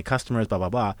getting as many customers, blah blah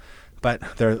blah.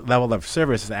 But their level of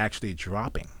service is actually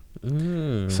dropping.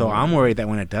 So I'm worried that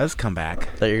when it does come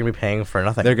back, that you're gonna be paying for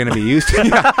nothing. They're gonna be used to.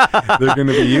 They're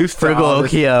gonna be used to all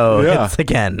this. It's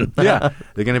again.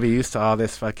 They're gonna be used to all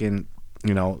this fucking,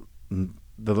 the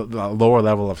lower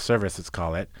level of service, let's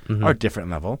call it, or different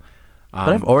level. But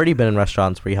I've already been in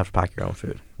restaurants where you have to pack your own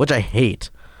food, which I hate.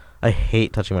 I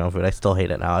hate touching my own food. I still hate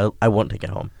it now. I won't take it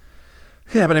home.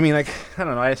 Yeah, but I mean, like, I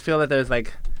don't know. I just feel that there's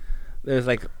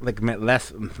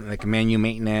less menu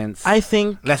maintenance. I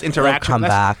think less interaction.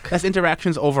 Less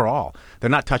interactions overall. They're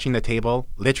not touching the table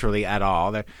literally at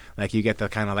all. They're like, you get the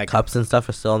kind of like cups and stuff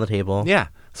are still on the table. Yeah.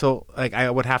 So like I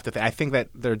would have to. I think that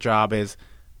their job is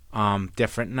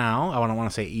different now. I don't want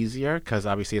to say easier because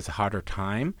obviously it's a harder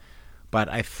time. But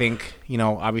I think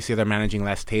obviously they're managing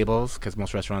less tables because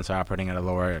most restaurants are operating at a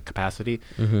lower capacity.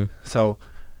 So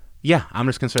Yeah, I'm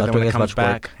just concerned that when it comes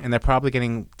back, and they're probably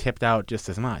getting tipped out just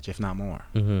as much, if not more.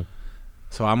 Mm-hmm.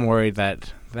 So I'm worried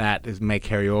that may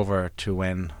carry over to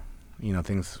when,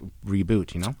 things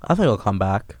reboot. I think it'll come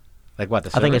back. Like what?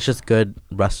 I think it's just good.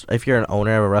 If you're an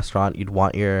owner of a restaurant, you'd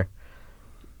want your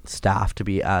staff to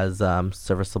be as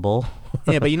serviceable.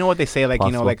 Yeah, but you know what they say, like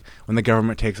like when the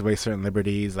government takes away certain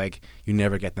liberties, like you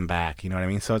never get them back. You know what I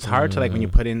mean? So it's hard to like when you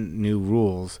put in new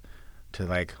rules to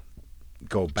like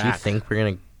go back. Do you think we're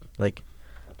gonna like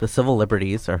the civil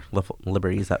liberties or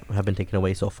liberties that have been taken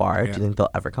away so far? Yeah. Do you think they'll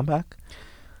ever come back?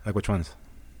 Like which ones?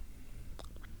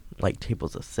 Like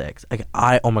tables of 6. Like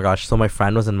oh my gosh! So my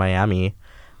friend was in Miami,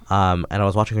 and I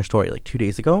was watching her story like 2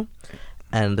 days ago,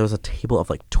 and there was a table of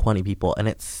like 20 people, and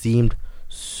it seemed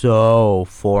so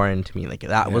foreign to me. Like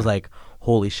that was like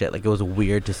holy shit. Like it was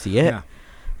weird to see it. Yeah.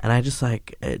 And I just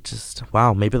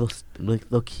wow, maybe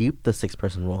they'll keep the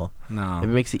 6-person rule. No.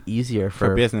 Maybe it makes it easier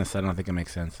for business. I don't think it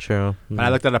makes sense. True. But I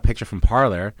looked at a picture from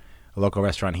Parlor, a local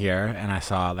restaurant here, and I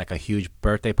saw like a huge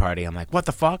birthday party. I'm like, what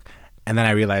the fuck? And then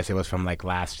I realized it was from like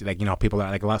last, like, people are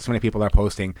like so many people are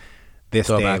posting this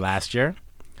day last year.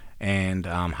 And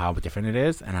how different it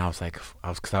is, and I was like,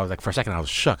 for a second I was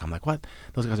shook. I'm like, what?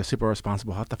 Those guys are super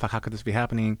responsible. What the fuck? How could this be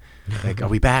happening? Like, are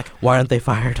we back? Why aren't they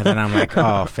fired? And then I'm like,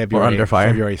 oh, February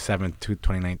 7th,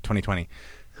 2020.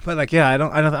 But like, yeah, I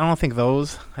don't think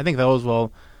those. I think those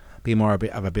will be more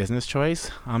of a business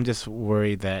choice. I'm just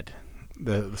worried that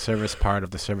the service part of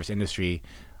the service industry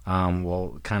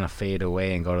will kind of fade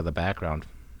away and go to the background.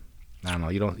 I don't know.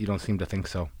 You don't seem to think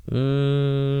so.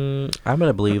 I'm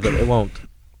gonna believe that it won't.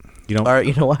 Or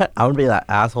you know what? I'm gonna be that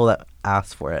asshole that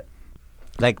asks for it.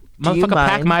 Like, motherfucker,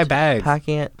 pack my bags.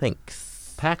 Packing it.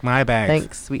 Thanks. Pack my bags.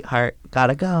 Thanks, sweetheart.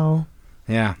 Gotta go.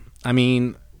 Yeah. I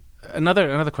mean,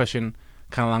 another question,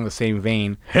 kind of along the same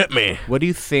vein. Hit me. What do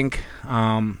you think?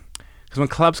 Because when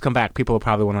clubs come back, people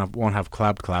probably won't have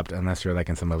clubbed unless you're like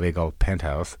in some illegal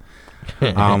penthouse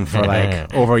for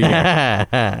like over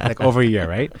a year,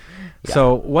 right? Yeah.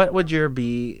 So what would your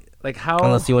be like? How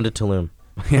unless you went to Tulum.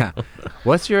 Yeah.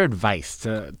 What's your advice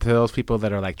to those people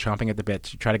that are like chomping at the bit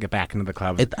to try to get back into the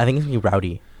clubs? I think it's gonna be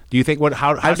rowdy. Do you think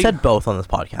I've said both on this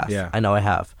podcast. Yeah. I know I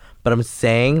have. But I'm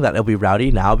saying that it'll be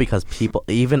rowdy now because people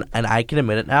and I can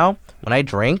admit it now, when I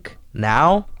drink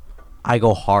now, I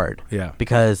go hard. Yeah.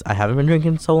 Because I haven't been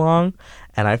drinking so long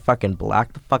and I fucking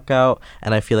black the fuck out,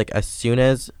 and I feel like as soon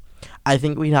as I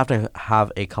think we'd have to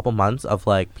have a couple months of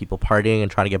like people partying and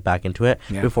trying to get back into it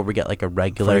before we get like a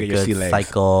regular good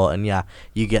cycle, and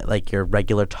you get like your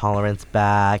regular tolerance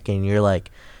back, and you're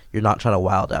not trying to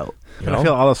wild out. I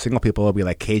feel all those single people will be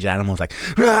like cage animals, like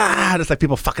just like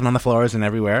people fucking on the floors and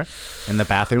everywhere in the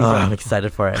bathrooms. I'm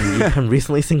excited for it. I'm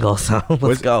recently single, so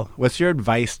let's go. What's your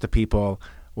advice to people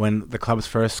when the clubs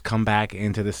first come back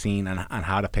into the scene on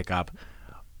how to pick up?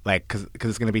 Like, because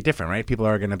it's going to be different, right? People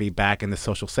are going to be back in the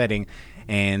social setting,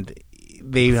 and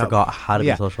they forgot how to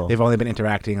be social. They've only been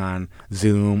interacting on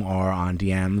Zoom or on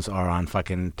DMs or on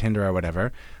fucking Tinder or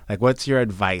whatever. Like, what's your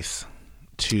advice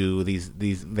to these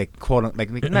like quote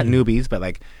like not newbies, but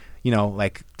like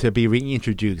like to be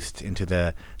reintroduced into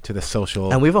the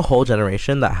social? And we have a whole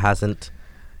generation that hasn't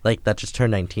that just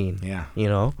turned 19. Yeah,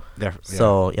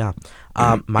 So yeah,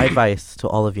 my advice to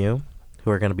all of you who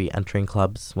are going to be entering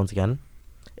clubs once again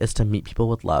is to meet people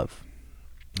with love.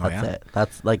 That's it.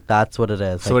 That's what it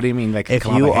is. So what do you mean? Like, if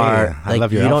you are like,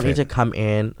 you don't need to come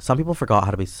in. Some people forgot how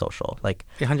to be social. Like,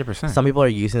 100%. Some people are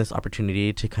using this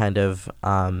opportunity to kind of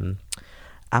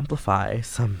amplify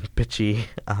some bitchy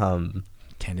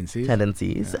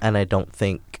tendencies, and I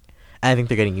think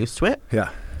they're getting used to it. Yeah.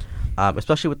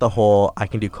 Especially with the whole "I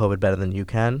can do COVID better than you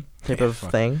can" type of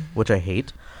thing, which I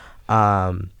hate.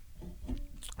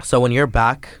 So when you're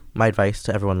back, my advice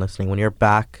to everyone listening, when you're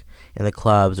back in the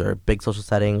clubs or big social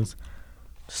settings,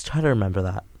 just try to remember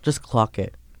that. Just clock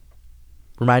it.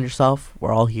 Remind yourself,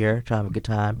 we're all here to have a good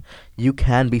time. You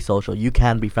can be social. You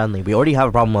can be friendly. We already have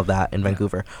a problem with that in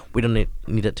Vancouver. We don't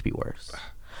need it to be worse.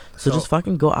 So just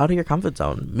fucking go out of your comfort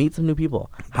zone. Meet some new people.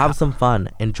 Have some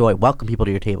fun. Enjoy. Welcome people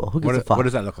to your table. Who gives a fuck? What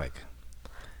does that look like?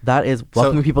 That is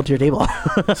welcoming people to your table.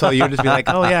 So you would just be like,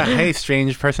 oh yeah, hey,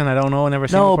 strange person I don't know, never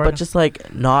seen before? No, but just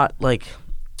like, not like,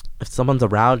 if someone's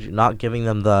around you, not giving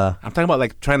them the... I'm talking about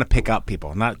like trying to pick up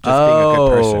people, not just being a good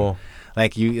person.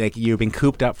 Like you've been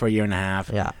cooped up for a year and a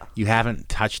half. Yeah. You haven't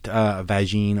touched a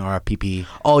vagine or a pee-pee.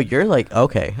 Oh, you're like,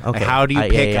 okay. Like, how do you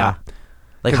pick up?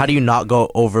 Like, how do you not go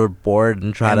overboard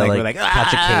and try to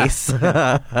catch a case?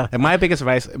 And my biggest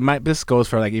advice, this goes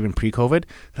for like even pre-COVID,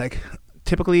 like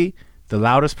typically the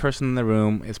loudest person in the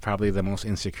room is probably the most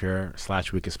insecure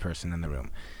 / weakest person in the room.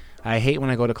 I hate when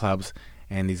I go to clubs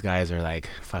and these guys are like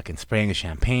fucking spraying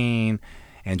champagne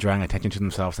and drawing attention to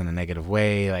themselves in a negative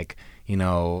way. Like, you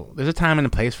know, there's a time and a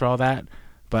place for all that.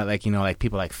 But, like, you know, like,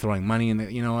 people, like, throwing money in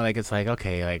the, you know, like, it's like,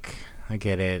 okay, like, I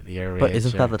get it. You're rich. But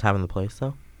isn't that the time and the place,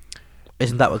 though?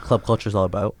 Isn't that what club culture is all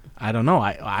about? I don't know.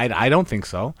 I don't think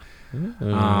so.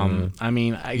 I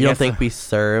mean, you don't think we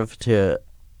serve to,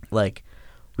 like,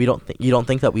 you don't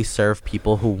think that we serve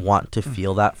people who want to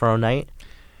feel that for a night?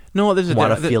 No, there's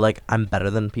want to feel like I'm better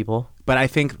than people. But I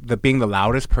think being the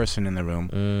loudest person in the room,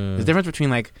 there's a difference between,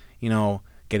 like, you know,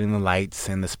 getting the lights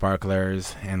and the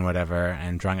sparklers and whatever,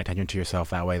 and drawing attention to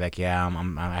yourself that way. Like, yeah,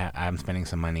 I'm spending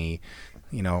some money,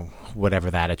 you know, whatever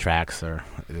that attracts.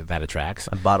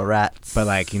 Bottle rats. But,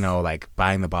 like, you know, like,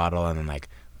 buying the bottle and then, like,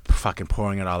 fucking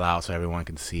pouring it all out so everyone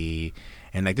can see,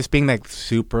 and, like, just being, like,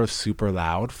 super, super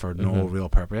loud for no real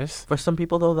purpose. For some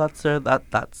people, though, that's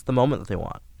the moment that they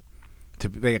want. To,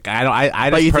 like,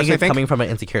 I but you think it's coming from an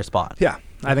insecure spot? Yeah,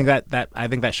 I think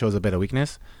that shows a bit of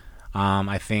weakness.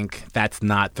 I think that's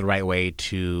not the right way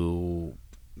to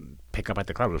pick up at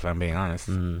the club, if I'm being honest.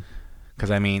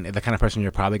 Because, I mean, the kind of person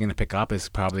you're probably going to pick up is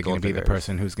probably going to be the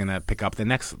person who's going to pick up the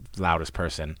next loudest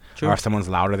person. True. Or if someone's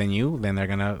louder than you, then they're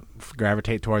going to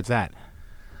gravitate towards that.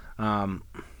 Wrong.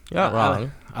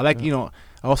 I like, you know,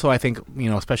 also I think, you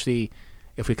know, especially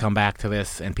if we come back to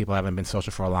this and people haven't been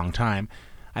social for a long time,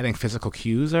 I think physical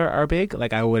cues are big.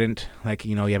 Like, I wouldn't, like,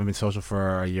 you know, you haven't been social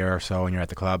for a year or so and you're at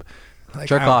the club. Like,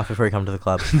 jerk off before you come to the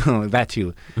club. No, that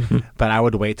too. But I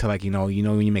would wait till, like, you know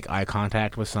when you make eye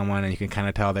contact with someone and you can kind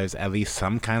of tell there's at least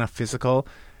some kind of physical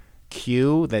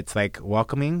cue that's, like,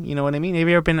 welcoming. You know what I mean? Have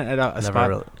you ever been at a spot?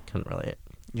 Never couldn't relate.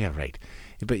 Yeah, right.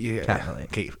 But you can't relate.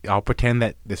 Okay, I'll pretend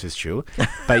that this is true.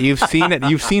 But you've seen it.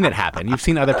 You've seen it happen. You've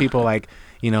seen other people, like,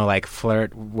 you know, like,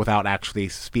 flirt without actually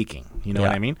speaking. You know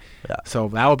what I mean? Yeah. So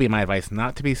that would be my advice: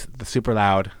 not to be super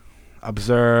loud.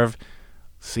 Observe.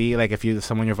 See, like, if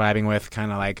someone you're vibing with,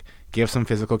 kind of, like, give some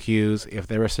physical cues. If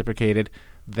they're reciprocated,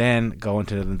 then go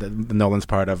into the Nolan's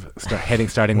part of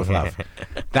starting with love.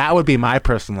 That would be my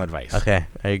personal advice. Okay,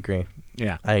 I agree.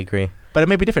 Yeah, I agree. But it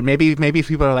may be different. Maybe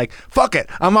people are like, "Fuck it,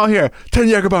 I'm out here, 10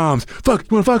 Jaeger bombs. Fuck,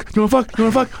 you wanna fuck? You wanna fuck? You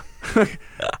wanna fuck?"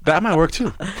 That might work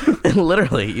too.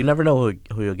 Literally, you never know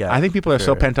who you'll get. I think people are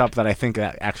so pent up that I think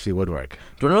that actually would work.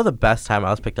 Do you know the best time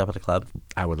I was picked up at a club?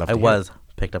 I would love to. I was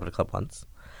picked up at a club once.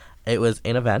 It was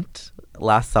an event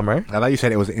last summer. I thought you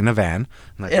said it was in a van.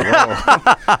 I'm like, whoa.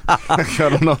 I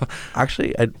don't know.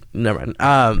 Actually, I never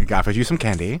mind. Got for you some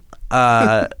candy.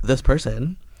 This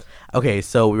person. Okay,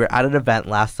 so we were at an event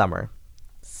last summer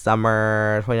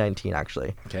 2019,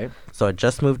 actually. Okay. So I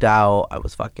just moved out. I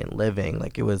was fucking living.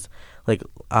 Like, it was like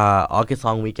August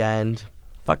long weekend.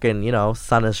 Fucking, you know,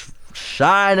 sun is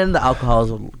shining, the alcohol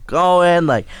is going.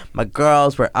 Like, my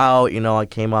girls were out. You know, I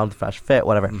came on fresh fit,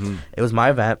 whatever. It was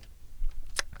my event.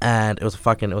 And it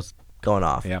was going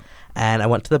off. Yep. And I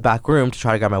went to the back room to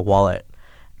try to grab my wallet.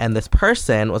 And this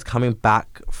person was coming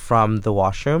back from the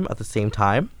washroom at the same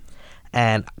time.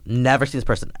 And never seen this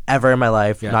person ever in my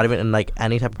life. Yeah. Not even in, like,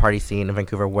 any type of party scene in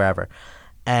Vancouver, wherever.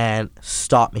 And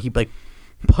stopped me. He, like,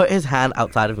 put his hand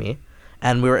outside of me.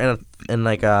 And we were in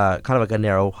like a kind of like a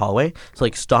narrow hallway. So,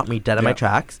 like, stopped me dead in my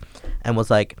tracks. And was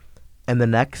like, in the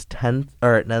next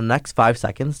 5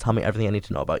 seconds, tell me everything I need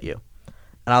to know about you.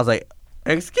 And I was like,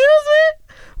 excuse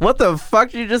me? What the fuck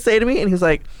did you just say to me? And he was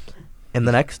like, in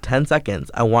the next 10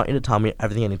 seconds, I want you to tell me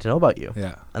everything I need to know about you.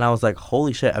 Yeah. And I was like,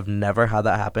 holy shit, I've never had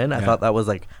that happen. I thought that was,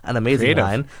 like, an amazing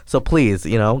line. So please,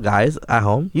 you know, guys at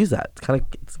home, use that. It's kind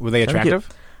of... Were they attractive?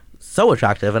 So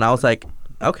attractive. And I was like,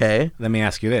 okay. Let me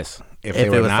ask you this. If they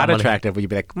were not attractive, would you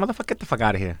be like, motherfucker, get the fuck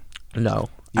out of here? No.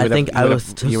 I think I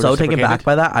was so taken back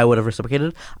by that, I would have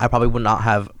reciprocated. I probably would not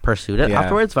have pursued it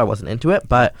afterwards if I wasn't into it.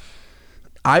 But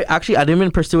I didn't even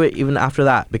pursue it even after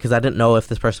that, because I didn't know if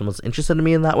this person was interested in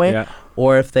me in that way,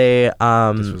 or if they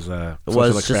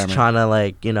was just trying to,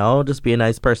 like, you know, just be a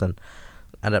nice person.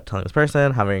 Ended up telling this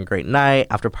person, having a great night,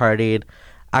 after partied.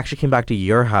 Actually came back to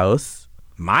your house.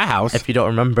 My house? If you don't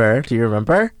remember. Do you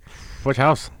remember? Which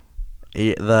house?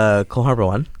 The Cole Harbour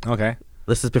one. Okay.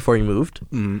 This is before you moved.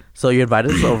 So you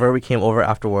invited us over. We came over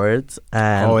afterwards.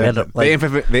 And we ended up, like,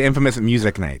 the infamous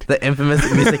music night. The infamous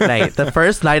music night. The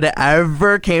first night I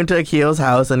ever came to Akil's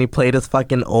house, and he played his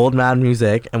fucking old man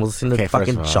music and was listening to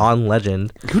fucking John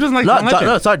Legend. Who doesn't like John Legend?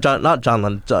 No, sorry, not John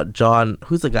Legend. John,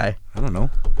 who's the guy? I don't know.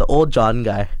 The old John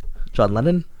guy. John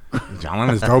Lennon? John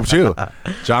Lennon is dope too.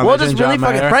 John well, Legend, just really John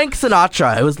fucking Mayer. Frank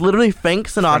Sinatra. It was literally Frank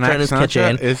Sinatra in his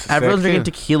kitchen. Everyone's drinking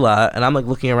tequila, and I'm, like,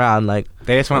 looking around like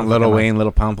they just want Lil Wayne,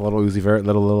 Lil Pump, Lil Uzi Vert,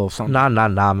 little something.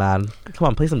 Nah, man. Come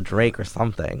on, play some Drake or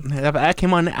something. I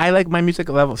came on. I like my music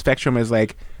level spectrum is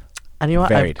like. And you know what?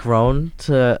 Varied. I've grown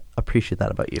to appreciate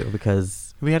that about you,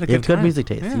 because We had a good time. You have good music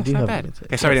taste. Yeah, you do have bad. good music taste.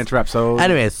 Okay, sorry to interrupt. So,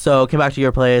 anyways, so came back to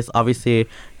your place. Obviously,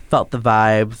 felt the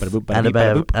vibes.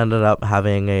 Ended up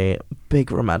having a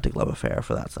big romantic love affair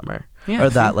for that summer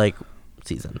that like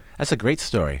season. That's a great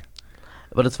story.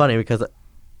 But it's funny because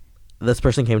this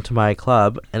person came to my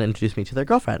club and introduced me to their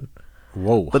girlfriend.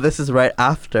 Whoa. But this is right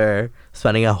after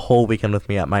spending a whole weekend with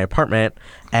me at my apartment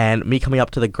and me coming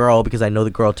up to the girl because I know the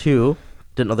girl too.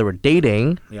 Didn't know they were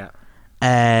dating. Yeah.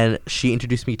 And she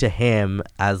introduced me to him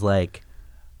as like,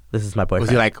 this is my boyfriend. Was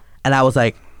he like... And I was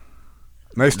like...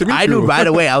 Nice to meet you. I knew right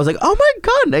away. I was like, oh my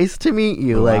God, nice to meet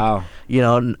you. Wow. Like, you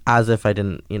know, as if I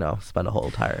didn't, you know, spend a whole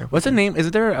entire... What's the name? Is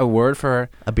there a word for...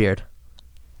 A beard.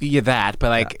 Yeah, that. But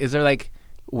like, is there like...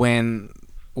 When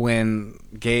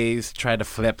gays try to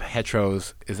flip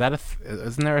heteros, is that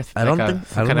isn't there I don't think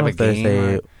some kind of a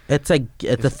game? It's a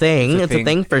thing. It's a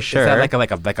thing for sure. Is that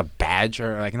like a badge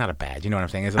or like not a badge? You know what I'm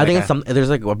saying? I think it's there's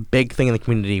like a big thing in the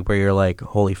community where you're like,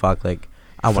 holy fuck, like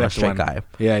I want a straight guy.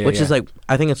 Yeah. Which is like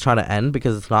I think it's trying to end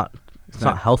because it's not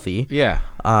healthy. Yeah.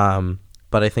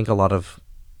 But I think a lot of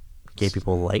gay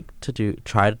people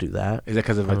try to do that. Is it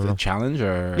because of a challenge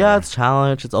or? Yeah, it's a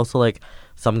challenge. It's also like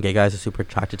some gay guys are super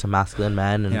attracted to masculine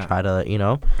men and try to, you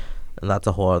know, and that's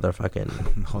a whole other podcast.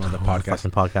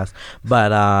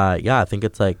 But I think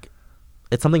it's like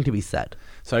it's something to be said.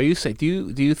 So are you say do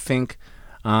you think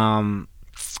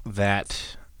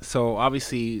that so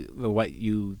obviously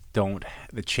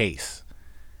the chase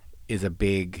is a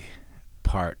big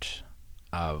part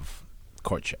of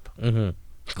courtship. Mm-hmm.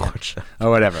 Courtship.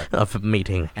 Or whatever. Of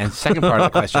meeting. And second part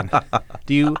of the question,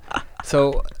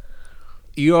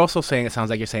 you're also saying, it sounds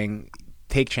like you're saying,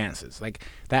 take chances. Like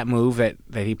that move that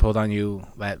he pulled on you,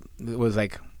 that was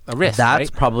like a risk. That's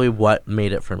probably what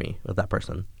made it for me with that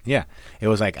person. Yeah. It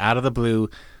was like out of the blue,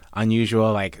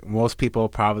 unusual. Like most people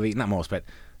probably, not most, but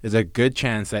there's a good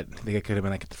chance that they could have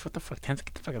been like, what the fuck,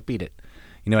 get the fuck up, beat it.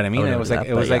 You know what I mean?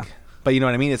 But you know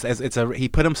what I mean? He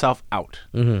put himself out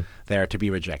there to be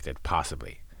rejected,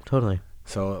 possibly. Totally.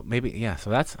 So maybe, so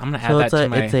that's, I'm going to add that to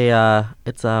my...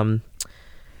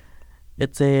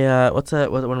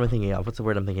 what am I thinking of? What's the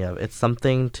word I'm thinking of? It's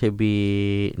something to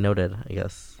be noted, I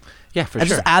guess. Yeah, for and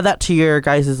sure. Just add that to your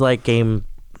guys' like game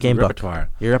repertoire. Book.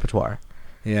 Your repertoire.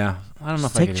 Yeah. I don't know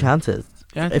just if take chances.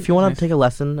 Yeah, if you want to take a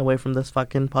lesson away from this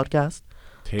fucking podcast,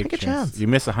 take a chance. You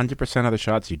miss 100% of the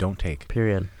shots you don't take.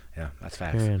 Period. Yeah, that's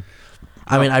facts. Period.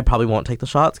 I mean, I probably won't take the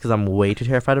shots because I'm way too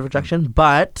terrified of rejection,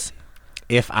 but...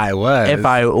 If I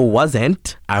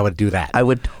wasn't, I would do that. I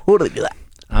would totally do that.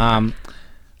 I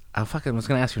was going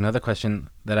to ask you another question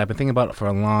that I've been thinking about for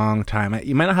a long time.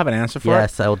 You might not have an answer for it.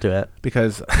 Yes, I will do it.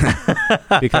 Because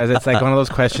it's like one of those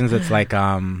questions that's like,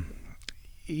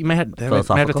 you might have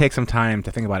to take some time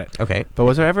to think about it. Okay. But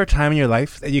was there ever a time in your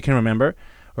life that you can remember,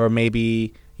 or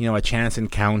maybe, you know, a chance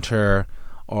encounter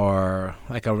or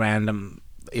like a random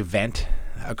event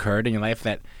occurred in your life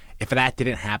that if that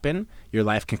didn't happen, your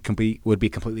life would be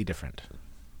completely different?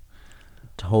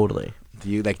 Totally. Do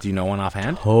you know one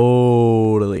offhand?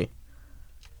 Totally.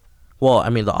 Well, I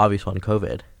mean, the obvious one,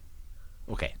 COVID.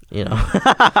 Okay. You know,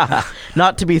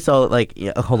 not to be so like.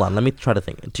 Yeah, hold on, let me try to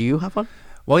think. Do you have one?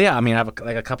 Well, yeah. I mean, I have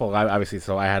a couple. Obviously,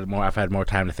 so I've had more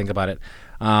time to think about it.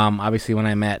 Obviously, when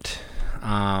I met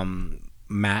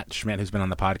Matt Schmidt, who's been on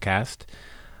the podcast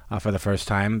for the first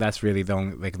time, that's really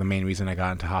the main reason I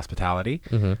got into hospitality.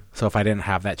 Mm-hmm. So if I didn't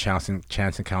have that chance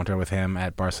encounter with him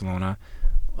at Barcelona,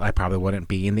 I probably wouldn't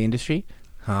be in the industry.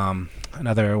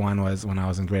 Another one was when I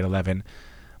was in grade 11,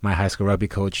 my high school rugby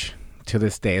coach, to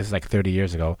this day, this is like 30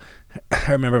 years ago,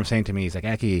 I remember him saying to me, he's like,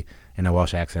 Aki, in a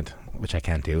Welsh accent, which I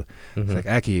can't do. Mm-hmm. He's like,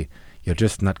 Aki, you're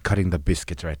just not cutting the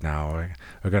biscuits right now.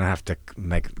 We're going to have to,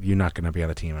 like, you're not going to be on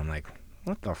the team. I'm like,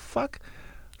 what the fuck?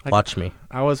 Like, watch me.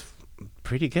 I was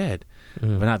pretty good, but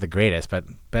not the greatest, but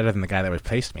better than the guy that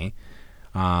replaced me.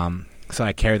 So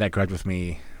I carried that grudge with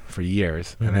me for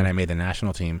years, and then I made the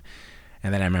national team.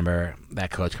 And then I remember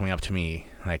that coach coming up to me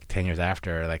like 10 years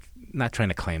after, like not trying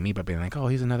to claim me, but being like, "Oh,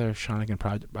 he's another Shawinigan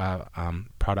product." I'm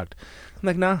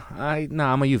like, "No,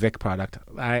 I'm a UVic product.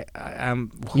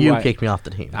 I'm who you kicked me off the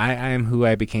team. I am who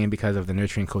I became because of the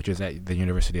nurturing coaches at the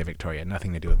University of Victoria.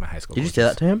 Nothing to do with my high school. Did coaches. You say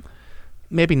that to him?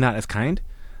 Maybe not as kind,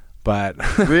 but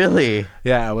really,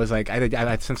 yeah, I was like,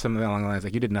 I sent something along the lines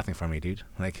like, "You did nothing for me, dude.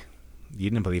 Like, you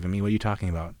didn't believe in me. What are you talking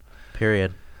about?"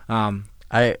 Period.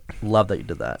 I love that you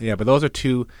did that. Yeah, but those are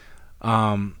two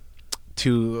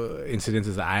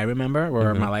incidences that I remember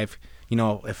where my life, you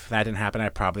know, if that didn't happen, I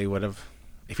probably would have,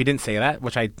 if he didn't say that,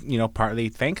 which I, you know, partly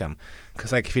thank him.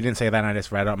 Because, like, if he didn't say that and I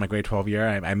just read out my grade 12 year,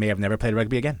 I may have never played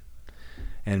rugby again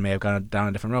and may have gone down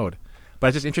a different road. But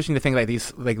it's just interesting to think, like,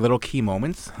 these, like, little key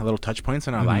moments, little touch points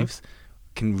in our lives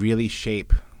can really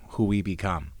shape who we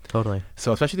become. Totally.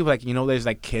 So especially like, there's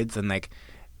like kids and like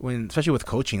especially with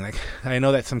coaching, like I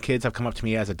know that some kids have come up to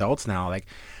me as adults now, like,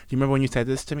 do you remember when you said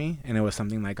this to me? And it was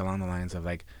something like along the lines of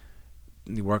like,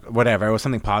 you work, whatever. It was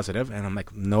something positive, and I'm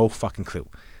like, no fucking clue.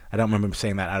 I don't remember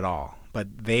saying that at all.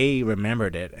 But they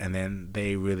remembered it, and then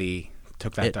they really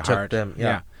took that to heart.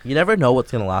 Yeah. You never know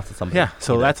what's gonna last with somebody. Yeah.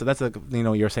 So that's a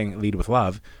you're saying lead with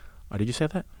love. Or did you say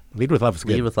that? Lead with love is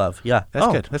good. Lead with love. Yeah. That's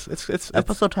good. It's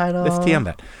episode title. Let's TM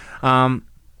that.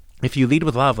 If you lead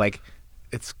with love, like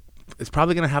it's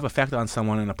probably gonna have effect on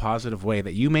someone in a positive way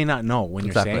that you may not know when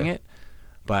you're saying it,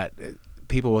 but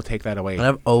people will take that away. And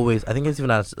I think it's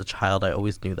even as a child, I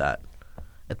always knew that.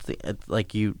 It's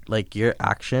like your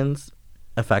actions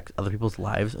affect other people's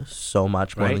lives so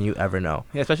much more than you ever know.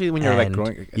 Yeah, especially when you're like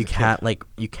growing. You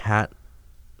can't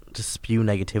just spew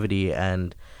negativity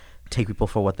and take people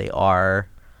for what they are,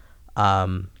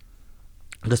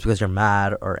 just because you're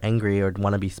mad or angry or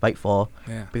want to be spiteful.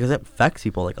 Yeah, because it affects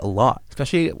people like a lot,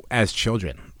 especially as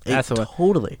children.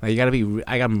 Totally. Like, you gotta be.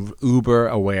 I'm uber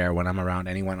aware when I'm around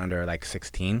anyone under like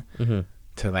 16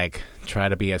 to like try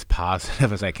to be as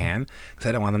positive as I can, because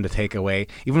I don't want them to take away.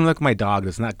 Even like my dog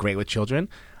is not great with children.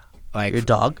 Like your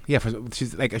dog? Yeah,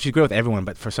 she's great with everyone,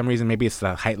 but for some reason maybe it's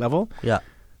the height level. Yeah.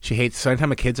 She hates. So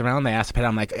anytime a kid's around, they ask to pet.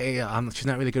 I'm like, hey, she's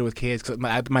not really good with kids. 'Cause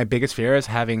my biggest fear is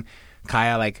having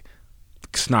Kaya like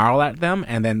snarl at them,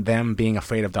 and then them being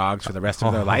afraid of dogs for the rest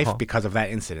of their life because of that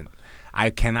incident.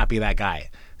 I cannot be that guy.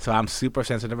 So I'm super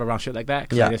sensitive around shit like that,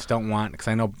 because I just don't want, because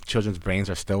I know children's brains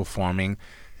are still forming,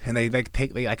 and they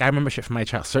I remember shit from my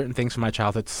certain things from my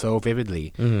childhood so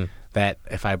vividly that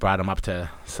if I brought them up to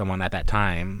someone at that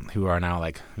time who are now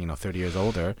like 30 years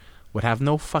older, would have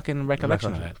no fucking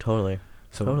recollection of that. Totally.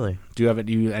 So totally. Do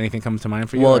you anything comes to mind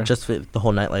for you? Well, just the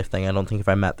whole nightlife thing. I don't think if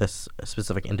I met this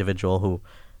specific individual who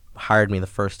hired me the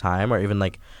first time, or even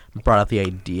like brought up the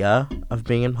idea of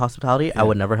being in hospitality, I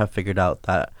would never have figured out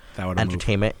that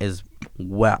entertainment is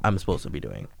what I'm supposed to be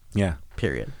doing. Yeah.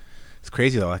 Period. It's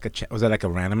crazy though. Was that like a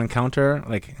random encounter?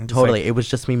 Like totally. It was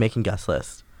just me making guest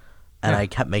lists, and I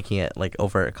kept making it like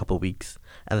over a couple of weeks.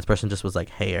 And this person just was like,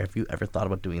 "Hey, have you ever thought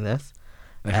about doing this?"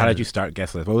 Like, how did you start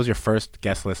guest list? What was your first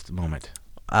guest list moment?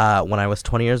 When I was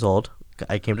 20 years old,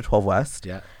 I came to 12 West.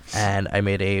 Yeah. And I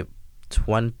made a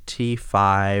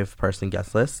 25-person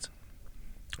guest list,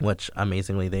 which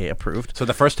amazingly they approved. So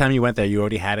the first time you went there, you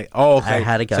already had it? Oh, okay. I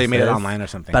had a guest list. So you made it online or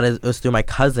something? But it was through my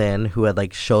cousin who had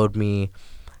like showed me.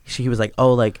 He was like,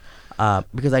 oh, like,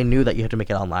 because I knew that you had to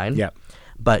make it online. Yeah.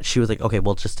 But she was like, okay,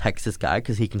 well, just text this guy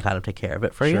because he can kind of take care of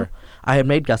it for you. I had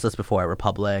made guest lists before at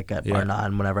Republic, at Bar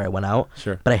None, whenever I went out.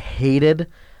 Sure. But I hated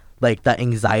like that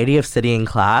anxiety of sitting in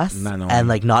class and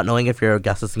like not knowing if your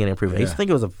guest list is getting approved. I used to think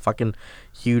it was a fucking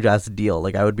huge ass deal.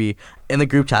 Like I would be in the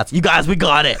group chats, you guys, we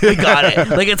got it.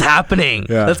 Like it's happening.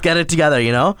 Let's get it together,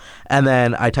 And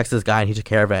then I texted this guy and he took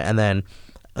care of it. And then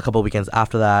a couple of weekends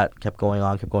after that, kept going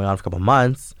on for a couple of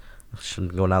months.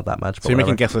 Shouldn't go out that much. But so you're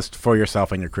making guest lists for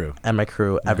yourself and your crew? And my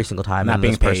crew every single time. Not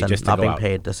being paid, just not being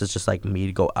paid. This is just like me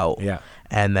to go out. Yeah.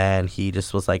 And then he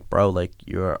just was like, bro, like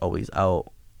you're always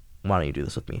out. Why don't you do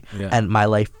this with me? Yeah. And my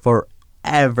life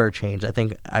forever changed. I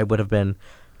think I would have been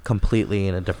completely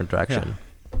in a different direction.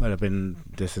 Yeah. Would have been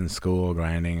just in school,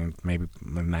 grinding, maybe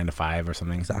 9 to 5 or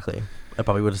something. Exactly. I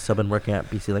probably would have still been working at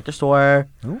BC Liquor Store.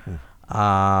 Ooh.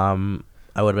 I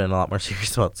would have been a lot more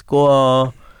serious about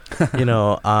school.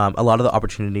 A lot of the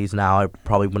opportunities now I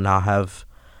probably would not have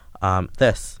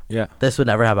this. Yeah. This would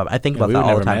never have happened. I think about that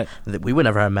all the time. We would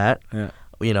never have met. Yeah.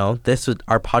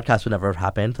 Our podcast would never have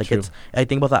happened. Like True. I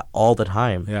think about that all the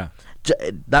time. Yeah.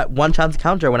 That one chance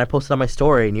encounter when I posted on my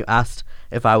story and you asked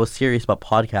if I was serious about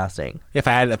podcasting. If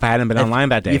I hadn't been online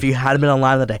that day. If you hadn't been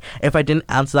online that day. If I didn't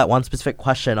answer that one specific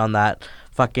question on that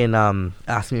fucking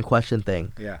ask me a question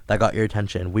thing. Yeah. That got your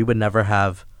attention. We would never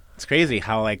have. It's crazy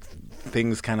how like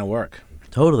things kind of work.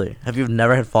 Totally. Have you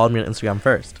never had followed me on Instagram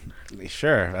first?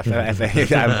 Sure. I'm sure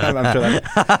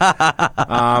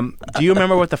that. Do you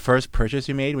remember what the first purchase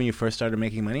you made when you first started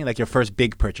making money? Like your first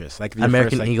big purchase? Like your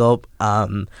American first, Eagle.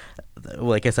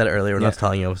 Like I said earlier when I was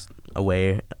telling you, I was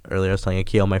away earlier, I was telling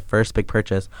Akil, my first big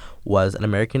purchase was an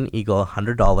American Eagle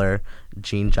 $100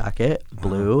 jean jacket,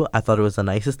 blue. I thought it was the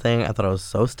nicest thing. I thought it was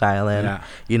so styling. Yeah.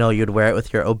 You'd wear it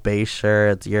with your Obey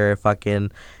shirts, your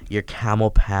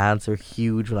camel pants. They were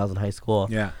huge when I was in high school.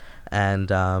 Yeah.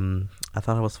 And I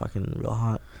thought it was fucking real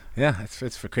hot. Yeah,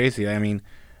 it's for crazy. I mean,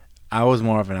 I was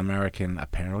more of an American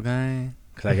Apparel guy.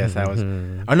 Because I guess that was...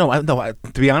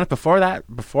 to be honest, before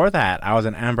that, I was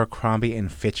an Abercrombie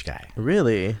and Fitch guy.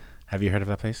 Really? Have you heard of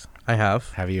that place? I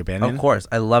have. Have you been in? Of course.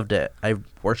 I loved it. I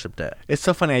worshipped it. It's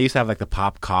so funny. I used to have like the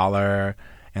pop collar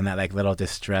and that like little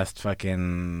distressed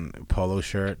fucking polo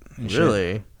shirt. And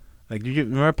really? Shit. Like, did you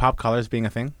remember pop collars being a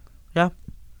thing? Yeah.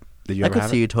 Did you ever I could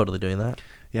see you totally doing that.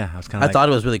 Yeah, I was kind of. I thought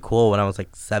it was really cool when I was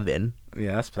like 7.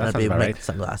 Yeah, that's I'd be about right.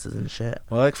 Sunglasses and shit.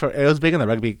 Well, like it was big in the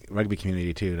rugby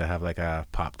community too to have like a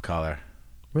popped collar.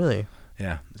 Really?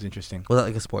 Yeah, it's interesting. Was that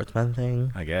like a sportsman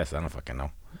thing? I guess I don't fucking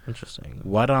know. Interesting.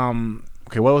 What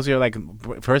Okay, what was your like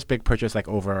first big purchase like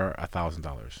over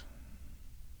 $1,000?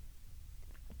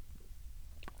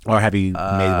 Or have you made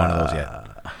one of those yet?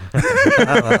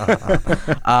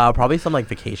 Probably some like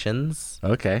vacations.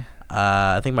 Okay.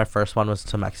 I think my first one was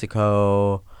to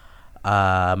Mexico.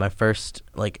 My first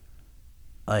Oh,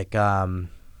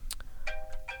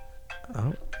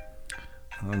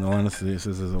 no one. This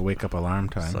is a wake up alarm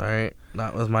time. Sorry,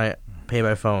 that was my pay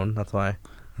by phone. That's why.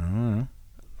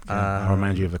 I'll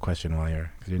remind you of the question while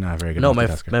you're because you're not very good. No, my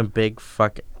big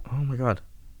fuck. Oh my god.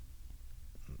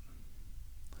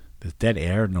 There's dead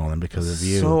air, Nolan, because of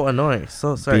you. So annoying.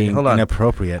 So sorry. Being hold on.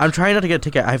 Inappropriate. I'm trying not to get a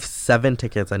ticket. I have 7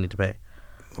 tickets I need to pay.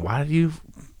 Why don't you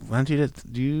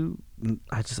do you?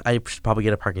 I should probably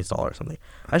get a parking stall or something.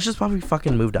 I should just probably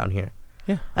fucking move down here.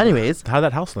 Yeah. Anyways, how'd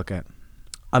that house look at?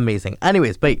 Amazing.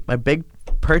 Anyways, wait, my big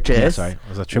purchase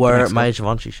were my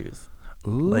Givenchy shoes.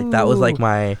 Ooh. Like that was like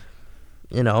my,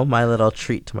 my little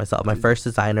treat to myself. My first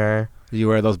designer. Did you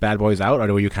wear those bad boys out,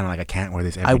 or were you kind of like, I can't wear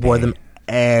these every day? I wore them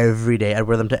every day. I'd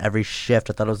wear them to every shift.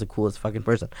 I thought I was the coolest fucking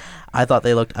person. I thought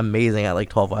they looked amazing at like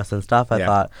 12 West and stuff. I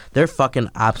thought they're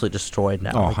fucking absolutely destroyed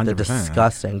now. Oh, like, 100%. They're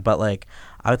disgusting. Yeah. But like,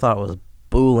 I thought it was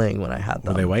booling when I had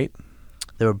them. Were they white?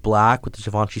 They were black with the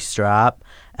Givenchy strap,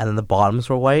 and then the bottoms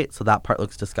were white, so that part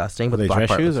looks disgusting. But Are they the black dress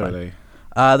part shoes was or are fine.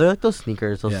 they? They're like those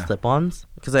sneakers, those slip-ons,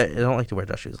 because I don't like to wear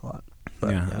dress shoes a lot.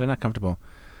 But, yeah, they're not comfortable.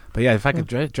 But yeah, if I could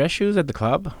dress shoes at the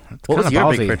club, it's what was your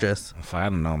ballsy. big purchase? I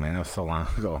don't know, man. It was so long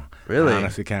ago. Really? I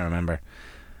honestly can't remember.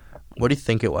 What do you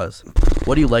think it was?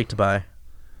 What do you like to buy?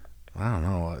 I don't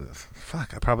know.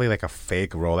 Fuck, probably like a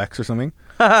fake Rolex or something.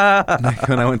 Like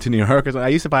when I went to New York, I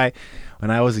used to buy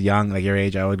when I was young, like your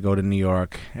age. I would go to New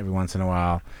York every once in a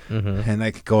while, and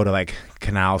like go to like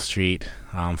Canal Street.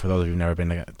 For those of you who've never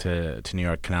been to New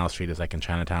York, Canal Street is like in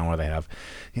Chinatown where they have,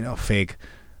 fake,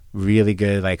 really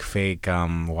good like fake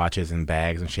watches and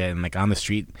bags and shit. And like on the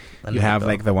street, you have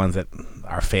like the ones that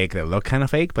are fake that look kind of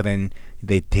fake, but then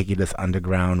they take you to this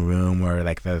underground room where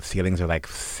like the ceilings are like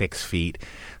 6 feet,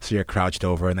 so you're crouched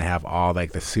over, and they have all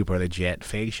like the super legit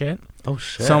fake shit. Oh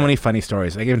shit! So many funny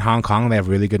stories. Like in Hong Kong, they have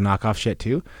really good knockoff shit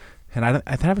too. And I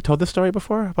never told this story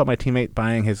before about my teammate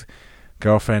buying his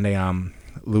girlfriend a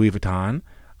Louis Vuitton,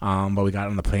 but we got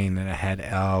on the plane and it had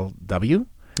LW.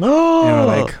 Oh, and we're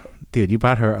like, dude, you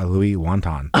bought her a Louis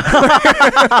Wonton.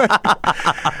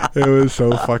 It was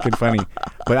so fucking funny.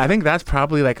 But I think that's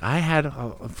probably like I had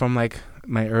from like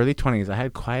my early 20s, I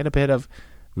had quite a bit of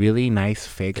really nice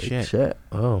fake shit.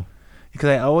 Oh. Because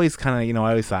I always kind of, I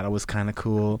always thought it was kind of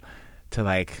cool to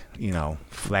like,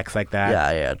 flex like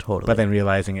that. Yeah, totally. But then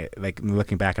realizing it, like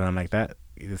looking back and I'm like, that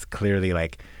is clearly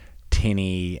like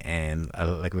tinny and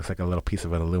like looks like a little piece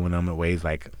of an aluminum. It weighs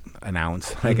like an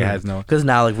ounce. Like it has no. Because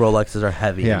now like Rolexes are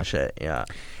heavy and shit. Yeah.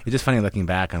 It's just funny looking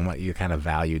back on what you kind of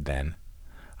valued then,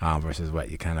 versus what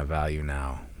you kind of value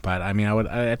now. But I mean,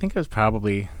 I think it was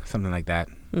probably something like that,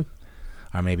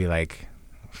 or maybe like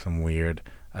some weird.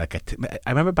 I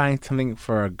remember buying something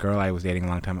for a girl I was dating a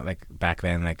long time, like back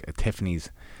then, like a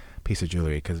Tiffany's piece of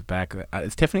jewelry. Because back,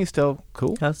 is Tiffany still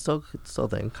cool? Yeah, it's still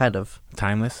thing, kind of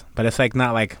timeless, but it's like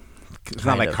not like it's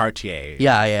not like Cartier.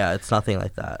 Yeah, it's nothing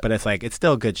like that. But it's like it's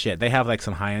still good shit. They have like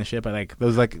some high end shit, but like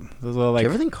those little like. Do you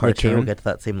ever think Cartier will get to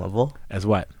that same level as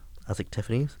what? As like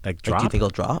Tiffany's? Like drop? Do you think it'll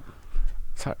drop?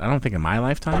 I don't think in my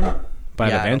lifetime, but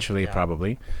eventually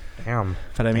probably. Damn.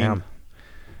 But I mean.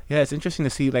 Yeah, it's interesting to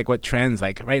see like what trends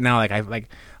like right now. Like I don't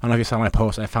know if you saw my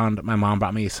post. I found my mom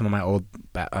brought me some of my old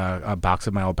a box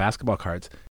of my old basketball cards,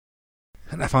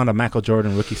 and I found a Michael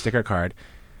Jordan rookie sticker card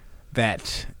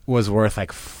that was worth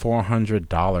like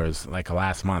 $400 like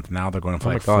last month. Now they're going for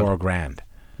like $4,000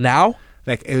 now.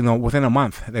 Like within a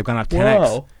month they've gone up 10x.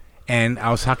 Whoa. And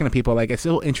I was talking to people like it's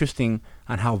so interesting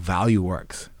on how value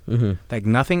works. Mm-hmm. Like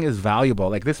nothing is valuable.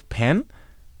 Like this pen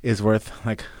is worth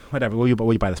like whatever. Will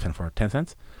you buy this pen for 10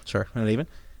 cents? Sure. Not even.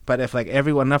 But if like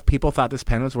enough people thought this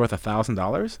pen was worth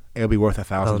 $1,000, it'll be worth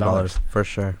 $1,000 for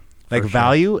sure. Like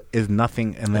value is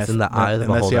nothing unless it's in the eye of the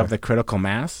beholder. You have the critical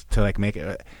mass to like make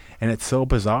it. And it's so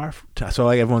bizarre. So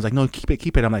like everyone's like, no,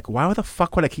 keep it. I'm like, why the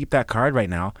fuck would I keep that card right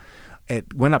now?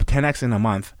 It went up 10x in a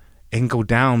month. It can go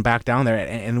back down there.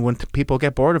 And when people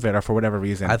get bored of it or for whatever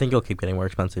reason, I think it'll keep getting more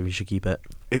expensive. You should keep it.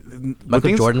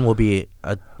 Michael Jordan will be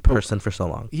a person for so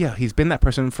long. Yeah, he's been that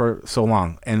person for so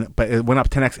long, but it went up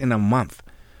 10x in a month.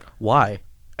 Why?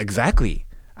 Exactly.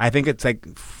 I think it's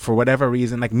like, for whatever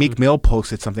reason, like Meek Mill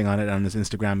posted something on it on his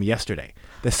Instagram yesterday.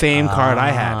 The same card I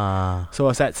had. So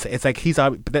it's like he's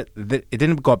it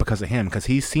didn't go up because of him, because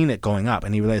he's seen it going up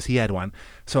and he realized he had one.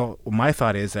 So my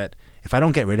thought is that if I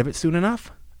don't get rid of it soon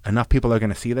enough people are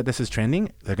going to see that this is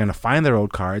trending. They're going to find their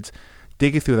old cards,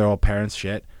 dig through their old parents'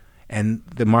 shit, and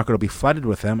the market will be flooded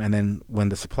with them. And then when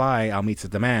the supply outmeets the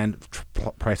demand,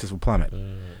 prices will plummet.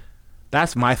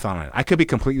 That's my thought on it. I could be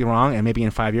completely wrong, and maybe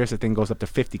in 5 years the thing goes up to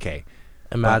 $50K.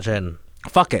 Imagine.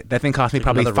 But fuck it. That thing cost me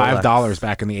probably $5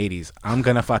 back in the 80s. I'm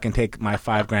going to fucking take my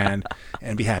 $5,000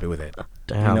 and be happy with it.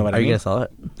 Damn. You know what I mean? Are you going to sell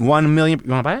it? 1 million.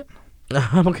 You want to buy it?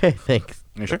 I'm okay, thanks.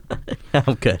 You sure?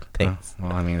 I'm good, thanks.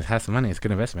 Well, I mean, it has some money. It's a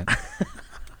good investment.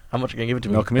 How much are you going to give it to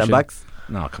me? No commission. $10?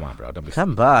 No, come on, bro. Don't be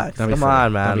 $10. Come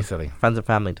on, man. Don't be silly. Friends and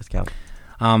family discount.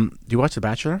 Do you watch The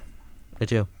Bachelor? I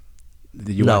do.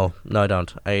 Did you No, I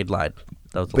don't. I lied.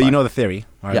 That was a But lie. you know the theory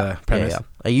or the premise. Yeah.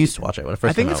 I used to watch it when it first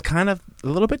I think came it's out. kind of a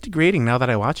little bit degrading now that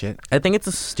I watch it. I think it's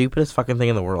the stupidest fucking thing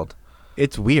in the world.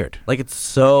 It's weird. Like, it's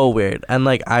so weird. And,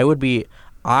 like, I,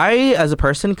 as a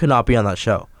person, could not be on that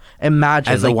show.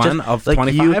 Imagine. As like, a one just, of like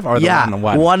 25 or the one of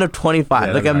what? One of 25.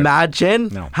 Yeah, like, imagine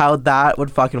No. how that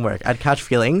would fucking work. I'd catch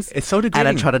feelings. It's so degrading.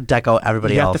 And I'd try to deck out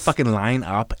everybody else. You have to fucking line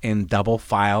up in double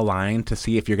file line to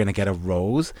see if you're going to get a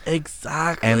rose.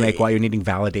 Exactly. And, like, while you're needing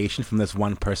validation from this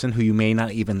one person who you may not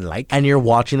even like. And you're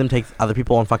watching them take other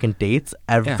people on fucking dates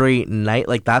every night.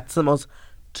 Like, that's the most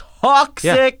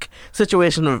toxic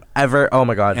situation of ever. Oh,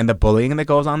 my God. And the bullying that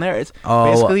goes on there. It's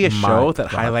basically a show that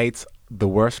highlights the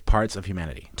worst parts of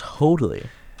humanity. Totally.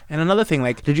 And another thing,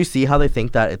 like... Did you see how they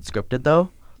think that it's scripted, though?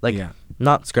 Like,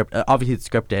 not scripted. Obviously, it's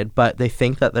scripted, but they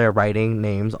think that they're writing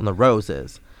names on the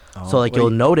roses. So, like, you'll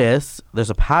notice there's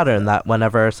a pattern that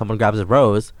whenever someone grabs a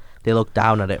rose, they look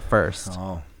down at it first.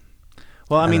 Oh.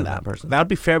 Well, I mean, that would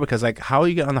be fair because, like, how are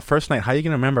you on the first night, how are you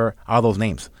going to remember all those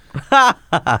names?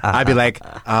 I'd be like,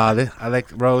 I like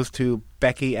Rose to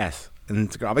Becky S. And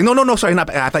the girl, like, no, sorry, not.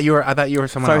 I thought you were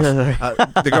someone else. Sorry.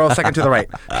 The girl second to the right.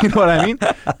 You know what I mean?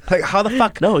 Like, how the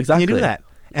fuck? No, exactly. Can you do that?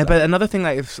 And but another thing,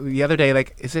 like the other day,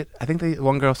 like, is it? I think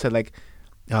one girl said like,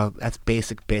 that's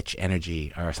basic bitch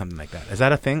energy or something like that. Is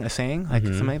that a thing? A saying? Like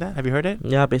something like that? Have you heard it?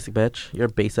 Yeah, basic bitch. You're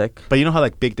basic. But you know how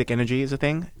like big dick energy is a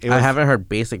thing? I haven't heard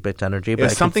basic bitch energy,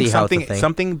 but I can see how it's a thing.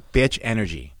 Something bitch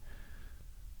energy.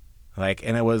 Like,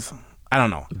 and it was. I don't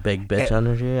know. Big bitch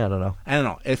energy? I don't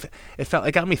know. It felt,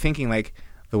 it got me thinking, like,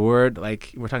 the word,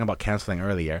 like, we were talking about canceling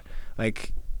earlier.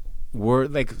 Like,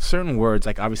 certain words,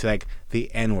 like, obviously, like, the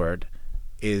N-word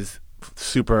is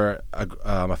super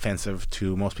offensive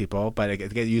to most people, but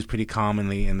it gets used pretty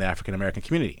commonly in the African-American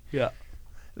community. Yeah.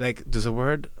 Like, does the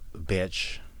word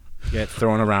bitch get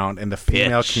thrown around in the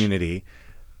female community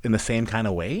in the same kind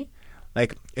of way?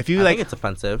 Like, if you I think it's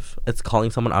offensive. It's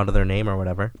calling someone out of their name or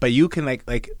whatever. But you can like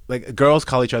girls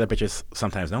call each other bitches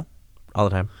sometimes, no? All the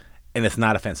time. And it's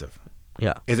not offensive.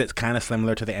 Yeah. Is it kind of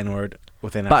similar to the N-word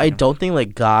within? But I don't think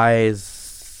like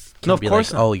guys. No, of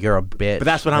course. Like, oh, you're a bitch. But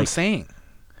that's what I'm saying.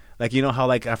 Like, you know how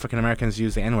like African Americans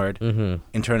use the N-word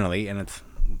internally, and it's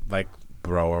like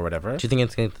bro or whatever. Do you think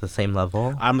it's getting to the same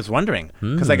level? I'm just wondering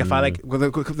because like if I like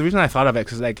the reason I thought of it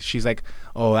because like she's like,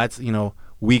 oh, that's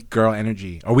weak girl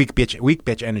energy or weak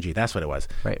bitch energy. That's what it was.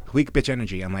 Right. Weak bitch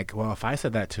energy. I'm like, well, if I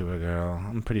said that to a girl,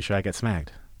 I'm pretty sure I get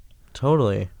smacked.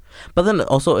 Totally. But then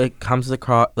also it comes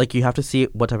across like you have to see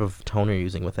what type of tone you're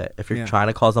using with it. If you're trying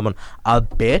to call someone a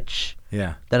bitch,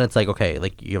 then it's like, okay,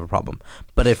 like you have a problem.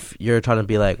 But if you're trying to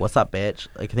be like, what's up, bitch?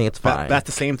 Like I think it's fine. That's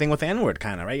the same thing with the N-word,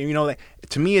 kind of, right? Like,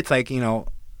 to me, it's like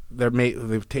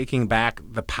they're taking back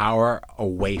the power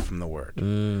away from the word.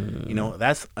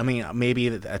 That's, I mean,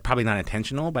 maybe probably not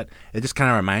intentional, but it just kind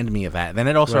of reminded me of that. Then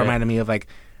it also reminded me of like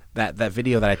that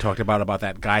video that I talked about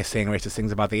that guy saying racist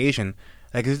things about the Asian.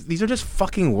 Like, these are just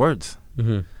fucking words.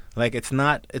 Like, it's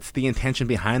the intention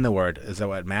behind the word is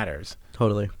what matters.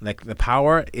 Totally. Like, the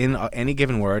power in any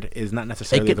given word is not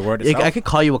necessarily the word itself. I could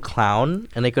call you a clown,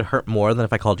 and it could hurt more than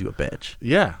if I called you a bitch.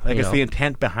 Yeah, like it's the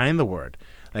intent behind the word.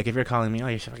 Like if you're calling me, oh,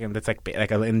 you're fucking, that's like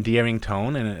an endearing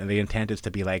tone, and the intent is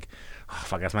to be like, oh,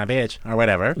 fuck, that's my bitch, or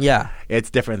whatever. Yeah, it's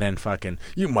different than fucking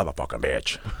you motherfucking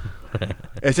bitch.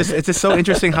 It's just so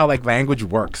interesting how like language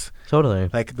works. Totally.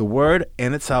 Like the word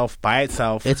in itself, by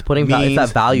itself, it's putting it's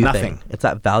that value nothing. Thing. It's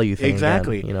that value thing.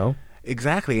 Exactly. Again,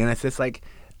 Exactly, and it's just like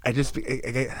I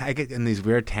get in these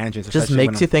weird tangents. Just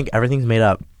makes you think everything's made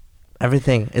up.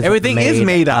 Everything is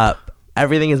made up.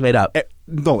 Everything is made up.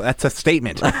 No, that's a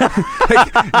statement.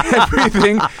 Like,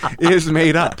 everything is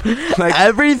made up. Like,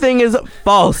 everything is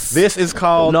false. This is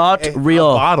called not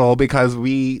real a bottle because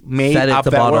we made up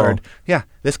that bottle. word. Yeah,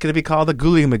 this could be called a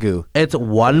Gooly Magoo. It's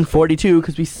 1:42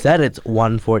 because we said it's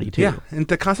 1:42. Yeah, and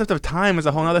the concept of time is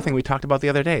a whole other thing we talked about the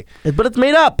other day. But it's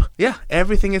made up. Yeah,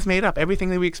 everything is made up. Everything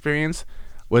that we experience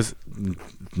was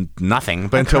nothing,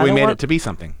 but until we made it to be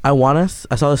something. I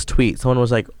saw this tweet. Someone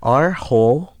was like, our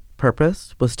whole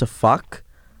purpose was to fuck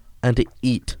and to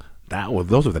eat.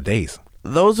 Those were the days.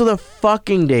 Those were the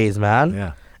fucking days, man.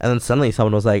 Yeah. And then suddenly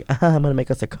someone was like, I'm going to make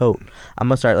us a coat. I'm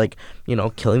going to start, like,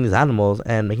 killing these animals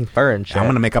and making fur and shit. I'm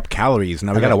going to make up calories.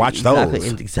 Now we got to watch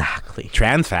those. Exactly.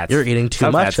 Trans fats. You're eating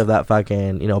too much of that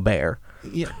fucking, bear.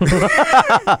 Yeah.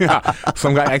 Yeah.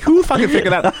 Some guy, like, who fucking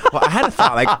figured that? Well, I had a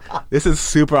thought, like, this is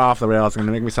super off the rails. It's going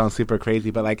to make me sound super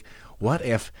crazy, but, like, what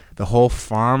if the whole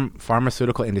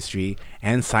pharmaceutical industry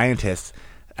and scientists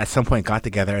at some point got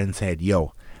together and said,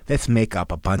 yo, let's make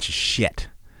up a bunch of shit.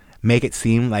 Make it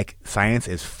seem like science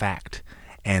is fact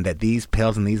and that these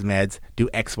pills and these meds do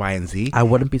X, Y, and Z. I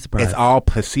wouldn't be surprised. It's all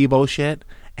placebo shit,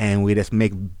 and we just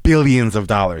make billions of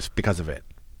dollars because of it.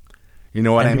 You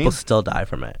know what I mean? People still die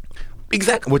from it.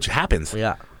 Exactly, which happens.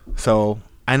 Yeah. So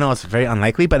I know it's very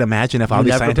unlikely, but imagine if all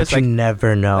these scientists, you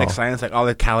never know, like science, like all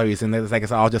the calories, and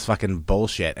it's all just fucking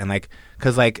bullshit. And like,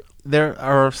 because like there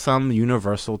are some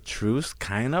universal truths,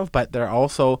 kind of, but there are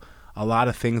also a lot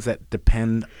of things that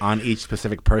depend on each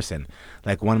specific person.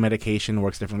 Like one medication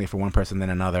works differently for one person than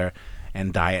another,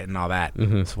 and diet and all that.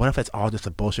 Mm-hmm. So what if it's all just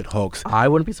a bullshit hoax? I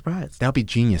wouldn't be surprised. That would be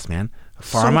genius, man.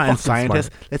 Pharma and scientists,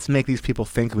 let's make these people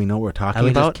think we know what we're talking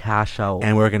about. Just cash out.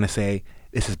 And we're going to say,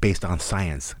 this is based on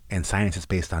science, and science is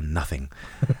based on nothing.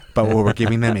 But what we're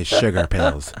giving them is sugar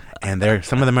pills. And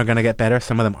some of them are going to get better,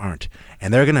 some of them aren't.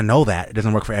 And they're going to know that. It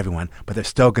doesn't work for everyone, but they're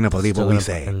still going to believe what we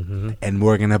say. Mm-hmm. And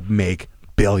we're going to make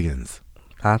billions.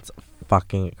 That's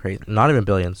fucking crazy. Not even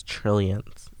billions,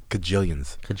 trillions.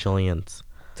 Kajillions.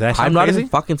 Did I sound I'm crazy? Not even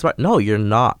fucking smart. No, you're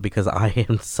not, because I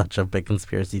am such a big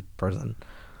conspiracy person.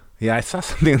 Yeah, I saw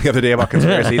something the other day about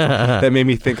conspiracies that made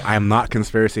me think I'm not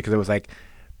conspiracy, because it was like,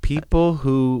 people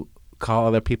who call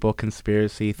other people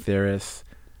conspiracy theorists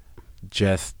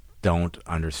just don't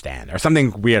understand, or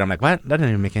something weird. I'm like, what? That doesn't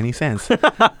even make any sense. You're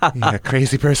a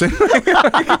crazy person.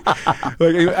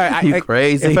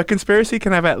 Crazy. If a conspiracy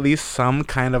can have at least some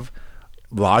kind of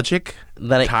logic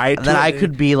tied to it, I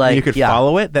could be like, you could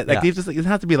follow it. That like it doesn't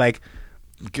have to be like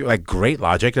great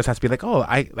logic. It just has to be like, oh,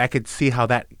 I could see how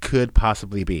that could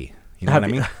possibly be. You know what I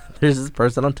mean? There's this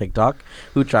person on TikTok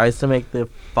who tries to make the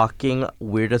fucking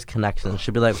weirdest connections.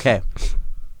 She'll be like, okay,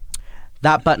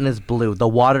 that button is blue. The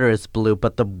water is blue,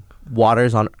 but the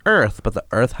water's on Earth. But the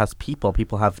Earth has people.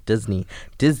 People have Disney.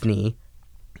 Disney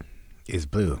is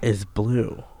blue.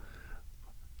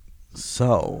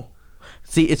 So,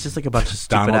 see, it's just like a bunch of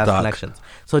stupid-ass connections.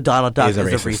 So Donald Duck is the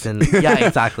reason. Yeah,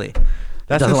 exactly.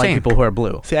 That's doesn't insane. Like people who are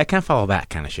blue. See, I can't follow that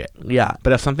kind of shit. Yeah.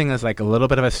 But if something is like a little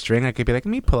bit of a string, I could be like,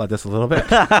 let me pull out this a little bit.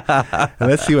 And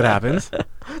let's see what happens.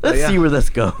 Let's see where this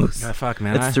goes. Yeah, fuck,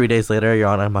 man. It's 3 days later, you're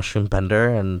on a mushroom bender,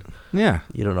 and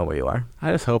you don't know where you are.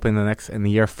 I just hope in the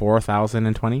year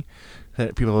 4020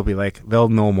 that people will be like, they'll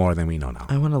know more than we know now.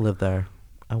 I want to live there.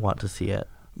 I want to see it.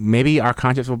 Maybe our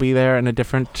conscience will be there in a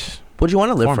different Would you want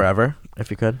to live forever, if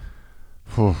you could?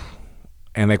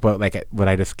 And like, what? Like, would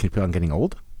I just keep on getting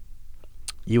old?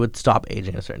 You would stop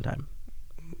aging at a certain time.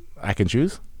 I can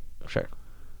choose? Sure.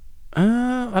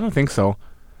 I don't think so.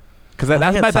 Because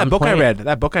that book I read.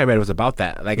 That book I read was about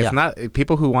that. Like, it's not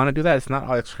people who want to do that. It's not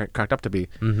all it's cracked up to be.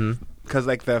 Because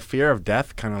like the fear of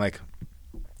death kind of like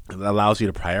allows you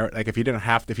to prioritize. Like if you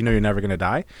know you're never gonna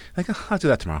die, like I'll do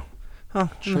that tomorrow. Oh,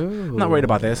 I'm not worried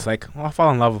about this. Like I'll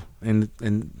fall in love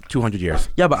in 200 years.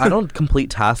 Yeah, but I don't complete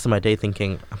tasks in my day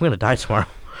thinking I'm gonna die tomorrow.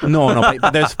 No,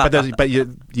 but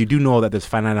you do know that there's a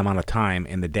finite amount of time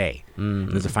in the day.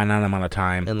 There's a finite amount of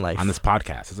time in life on this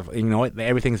podcast.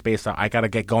 Everything's based on I gotta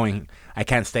get going. I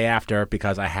can't stay after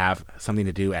because I have something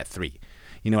to do at 3.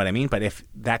 You know what I mean? But if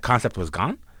that concept was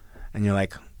gone, and you're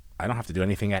like, I don't have to do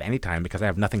anything at any time because I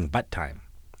have nothing but time.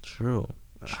 True.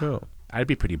 I'd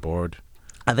be pretty bored.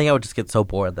 I think I would just get so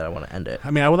bored that I want to end it.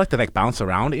 I mean, I would like to like bounce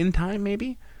around in time,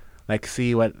 maybe. Like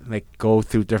see what go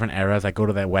through different eras. Like go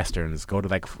to the westerns, go to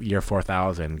like year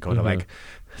 4000, go to like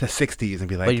the 60s, and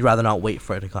be like. But you'd rather not wait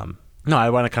for it to come. No, I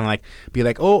want to kind of like be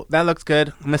like, oh, that looks good.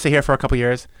 I'm gonna stay here for a couple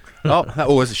years. Oh,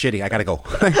 it's shitty. I gotta go.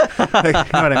 Like,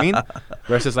 you know what I mean?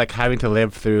 Versus like having to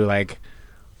live through like,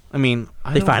 I mean,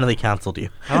 they finally canceled you.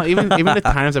 Even the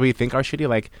times that we think are shitty,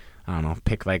 like I don't know,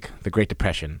 pick like the Great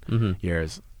Depression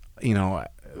years. You know,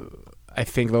 I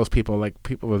think those people, like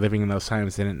people who were living in those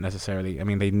times, didn't necessarily. I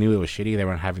mean, they knew it was shitty. They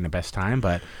weren't having the best time,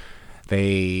 but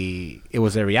it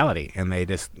was their reality, and they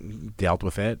just dealt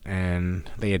with it and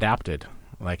they adapted.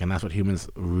 Like, and that's what humans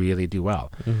really do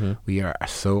well. Mm-hmm. We are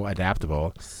so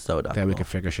adaptable, that we can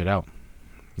figure shit out.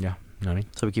 Yeah, you know what I mean.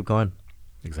 So we keep going.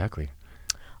 Exactly.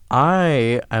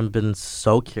 I have been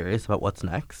so curious about what's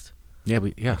next. Yeah,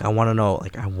 I want to know.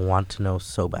 Like, I want to know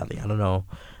so badly. I don't know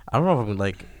if I'm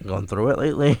like going through it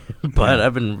lately, but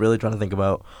I've been really trying to think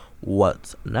about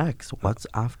what's next. What's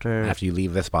after you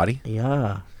leave this body?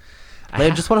 Yeah. I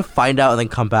just want to find out and then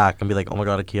come back and be like, oh my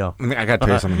God, Akio. I got to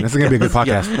tell you something. This is going to be a good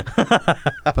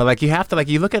podcast. But like, you have to, like,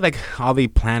 you look at like all the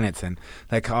planets and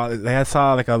like, I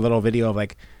saw like a little video of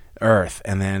like Earth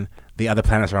and then the other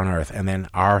planets around Earth and then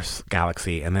our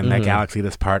galaxy and then that galaxy,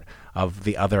 this part of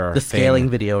the other scaling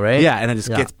video, right? Yeah, and it just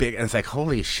gets big and it's like,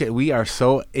 holy shit, we are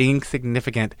so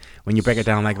insignificant when you break it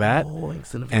down like that.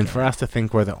 And for us to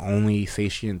think we're the only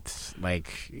sentient,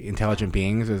 like, intelligent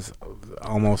beings is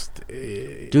almost...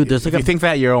 Dude, there's if you think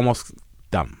that, you're almost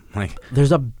dumb. Like,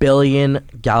 there's 1 billion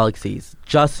galaxies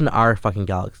just in our fucking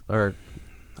galaxy. Or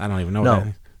I don't even know.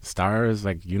 No. Stars,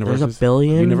 like universes? There's 1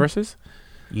 billion... Universes?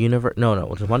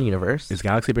 No, there's one universe. Is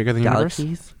galaxy bigger than galaxies?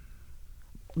 Universe?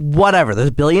 Whatever.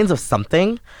 There's billions of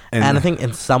something, and I think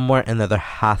in somewhere in there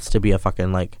has to be a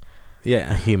fucking like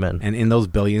a human. And in those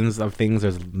billions of things,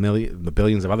 there's the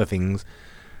billions of other things.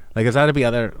 Like, there's got to be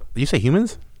other. Did you say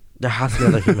humans? There has to be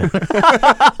other humans.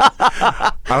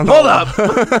 I don't know. Hold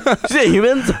up. Did you say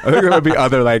humans? I think there would be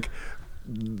other like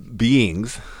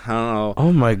beings. I don't know.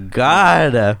 Oh my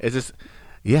God. It's just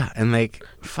and like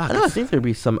fuck. I don't think there'd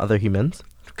be some other humans.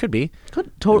 Could be.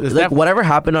 Could totally. Like, whatever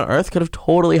happened on Earth could have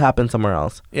totally happened somewhere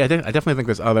else. Yeah, I definitely think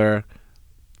there's other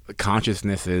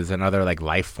consciousnesses and other like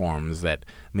life forms that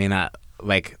may not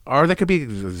like, or there could be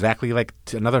exactly like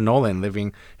another Nolan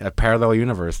living in a parallel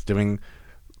universe doing.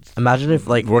 Imagine if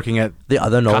like working at the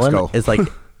other Nolan Costco. is like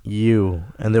you,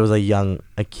 and there was a young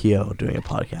Akio doing a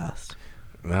podcast.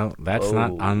 Well, that's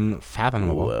not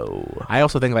unfathomable. Whoa. I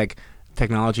also think like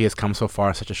technology has come so far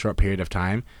in such a short period of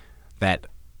time that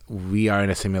we are in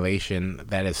a simulation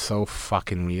that is so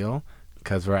fucking real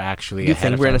because we're actually. You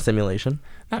think we're in a simulation?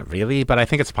 Not really, but I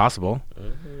think it's possible.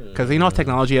 Because you know,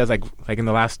 technology has like in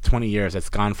the last 20 years, it's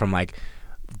gone from like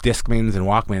Discmans and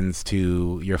Walkmans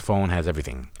to your phone has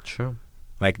everything. True.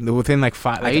 Like within like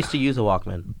 5. Like, I used to use a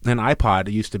Walkman. An iPod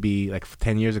used to be like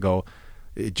 10 years ago.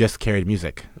 It just carried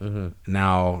music.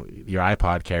 Now your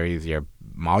iPod carries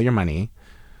all your money,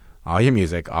 all your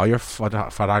music, all your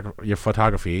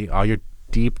photography, all your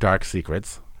deep dark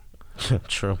secrets.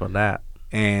 True about that.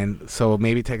 And so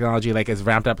maybe technology like is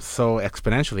ramped up so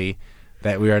exponentially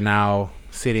that we are now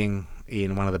sitting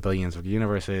in one of the billions of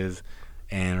universes,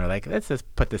 and we're like, let's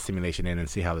just put this simulation in and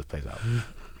see how this plays out.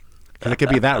 Because it could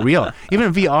be that real.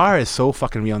 Even VR is so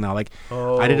fucking real now. Like,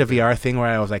 I did a VR thing where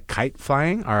I was like kite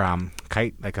flying or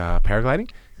paragliding.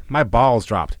 My balls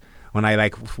dropped when I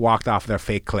like walked off their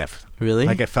fake cliff. Really?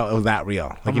 Like, it was that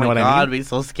real. Like, you know what I mean? Oh my God, it'd be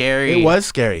so scary. It was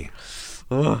scary.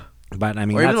 Ugh. But I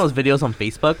mean, or even those videos on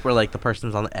Facebook where like the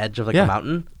person's on the edge of like a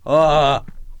mountain. Oh,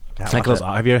 like those.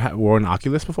 Have you ever worn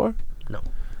Oculus before? No.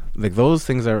 Like, those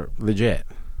things are legit.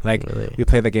 Like, really? We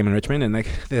played that game in Richmond, and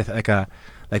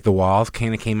like the walls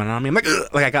kind of came on me. I'm like, ugh!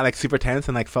 Like I got like super tense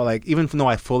and like felt like, even though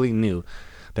I fully knew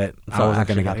that I wasn't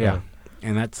gonna get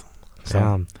and that's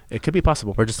so it could be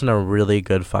possible. We're just in a really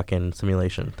good fucking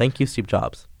simulation. Thank you, Steve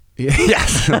Jobs.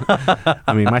 Yes.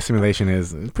 I mean, my simulation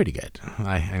is pretty good.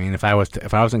 I mean, if I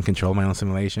was in control of my own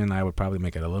simulation, I would probably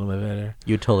make it a little bit better.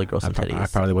 You'd totally grow some titties. I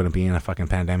probably wouldn't be in a fucking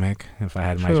pandemic if I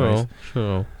had my choice.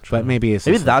 True. But maybe it's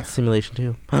that's simulation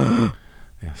too.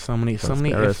 Yeah, so many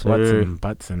ifs, whats, and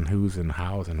buts, and who's, and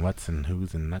hows, and whats, and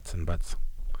who's, and nuts, and buts.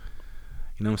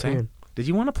 You know what I'm saying? Did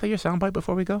you want to play your soundbite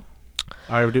before we go?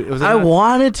 I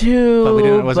wanted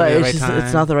to, but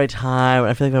it's not the right time.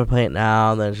 I feel like if I play it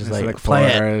now, then it's just like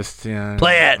play forest, it. Yeah.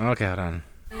 Play it. Okay, hold on.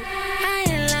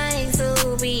 I like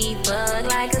to be bugged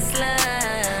like a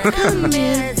slug. Come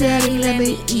here, daddy, let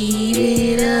me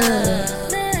eat it up.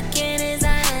 Look in his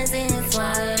eyes and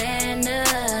swallow that nut.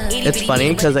 It's funny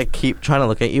because I keep trying to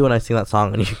look at you when I sing that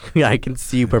song, and I can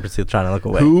see you purposely trying to look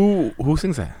away. Who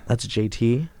sings that? That's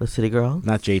JT, the City Girls.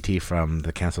 Not JT from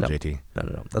the canceled JT.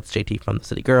 No. That's JT from the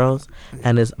City Girls,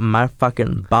 and is my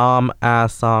fucking bomb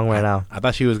ass song right now. I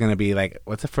thought she was gonna be like,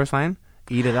 what's the first line?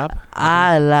 Eat it up.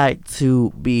 I like to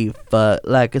be fucked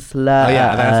like a slut. Oh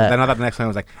yeah, I thought the next line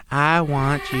was like, I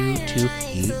want you to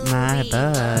eat my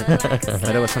butt.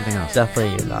 But it was something else.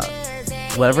 Definitely not.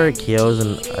 Whatever Akio is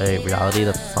in a reality,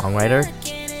 that's a songwriter.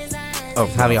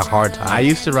 having a hard time. I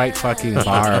used to write fucking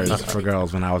bars for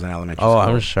girls when I was in elementary school. Oh,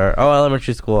 I'm sure. Oh,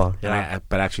 elementary school. Yeah.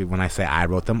 But actually, when I say I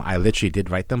wrote them, I literally did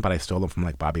write them, but I stole them from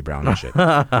like Bobby Brown and shit.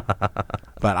 But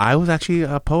I was actually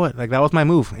a poet. Like, that was my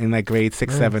move in like grade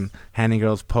 6, 7, handing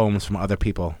girls poems from other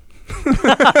people.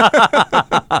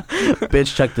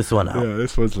 Bitch, check this one out. Yeah,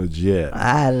 this was legit.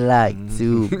 I like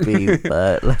to be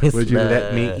buttless. Would you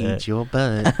let me eat your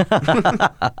butt?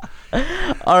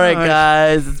 All right,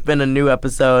 guys. It's been a new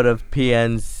episode of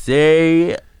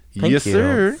PNC. Thank you.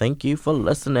 Sir. Thank you for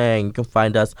listening. You can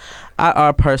find us at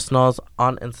our personals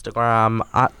on Instagram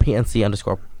at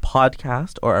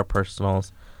PNC_podcast or our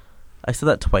personals. I said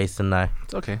that twice, didn't I?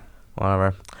 It's okay.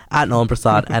 Whatever. At Nolan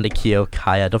Prasad and Akio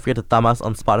Kaya. Don't forget to thumb us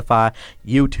on Spotify,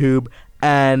 YouTube,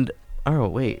 and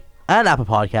Apple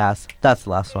Podcasts. That's the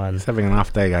last one. It's having an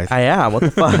off day, guys. I am. What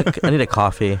the fuck? I need a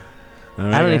coffee.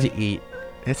 Right, I don't need to eat.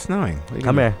 It's snowing.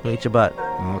 Come here. We'll eat your butt.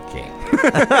 Okay.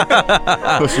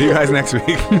 We'll see you guys next week.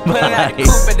 Bye.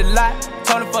 Coupe at the lot.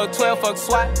 Tony fuck 12, fuck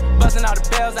SWAT. Busting all the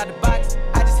bells out the box.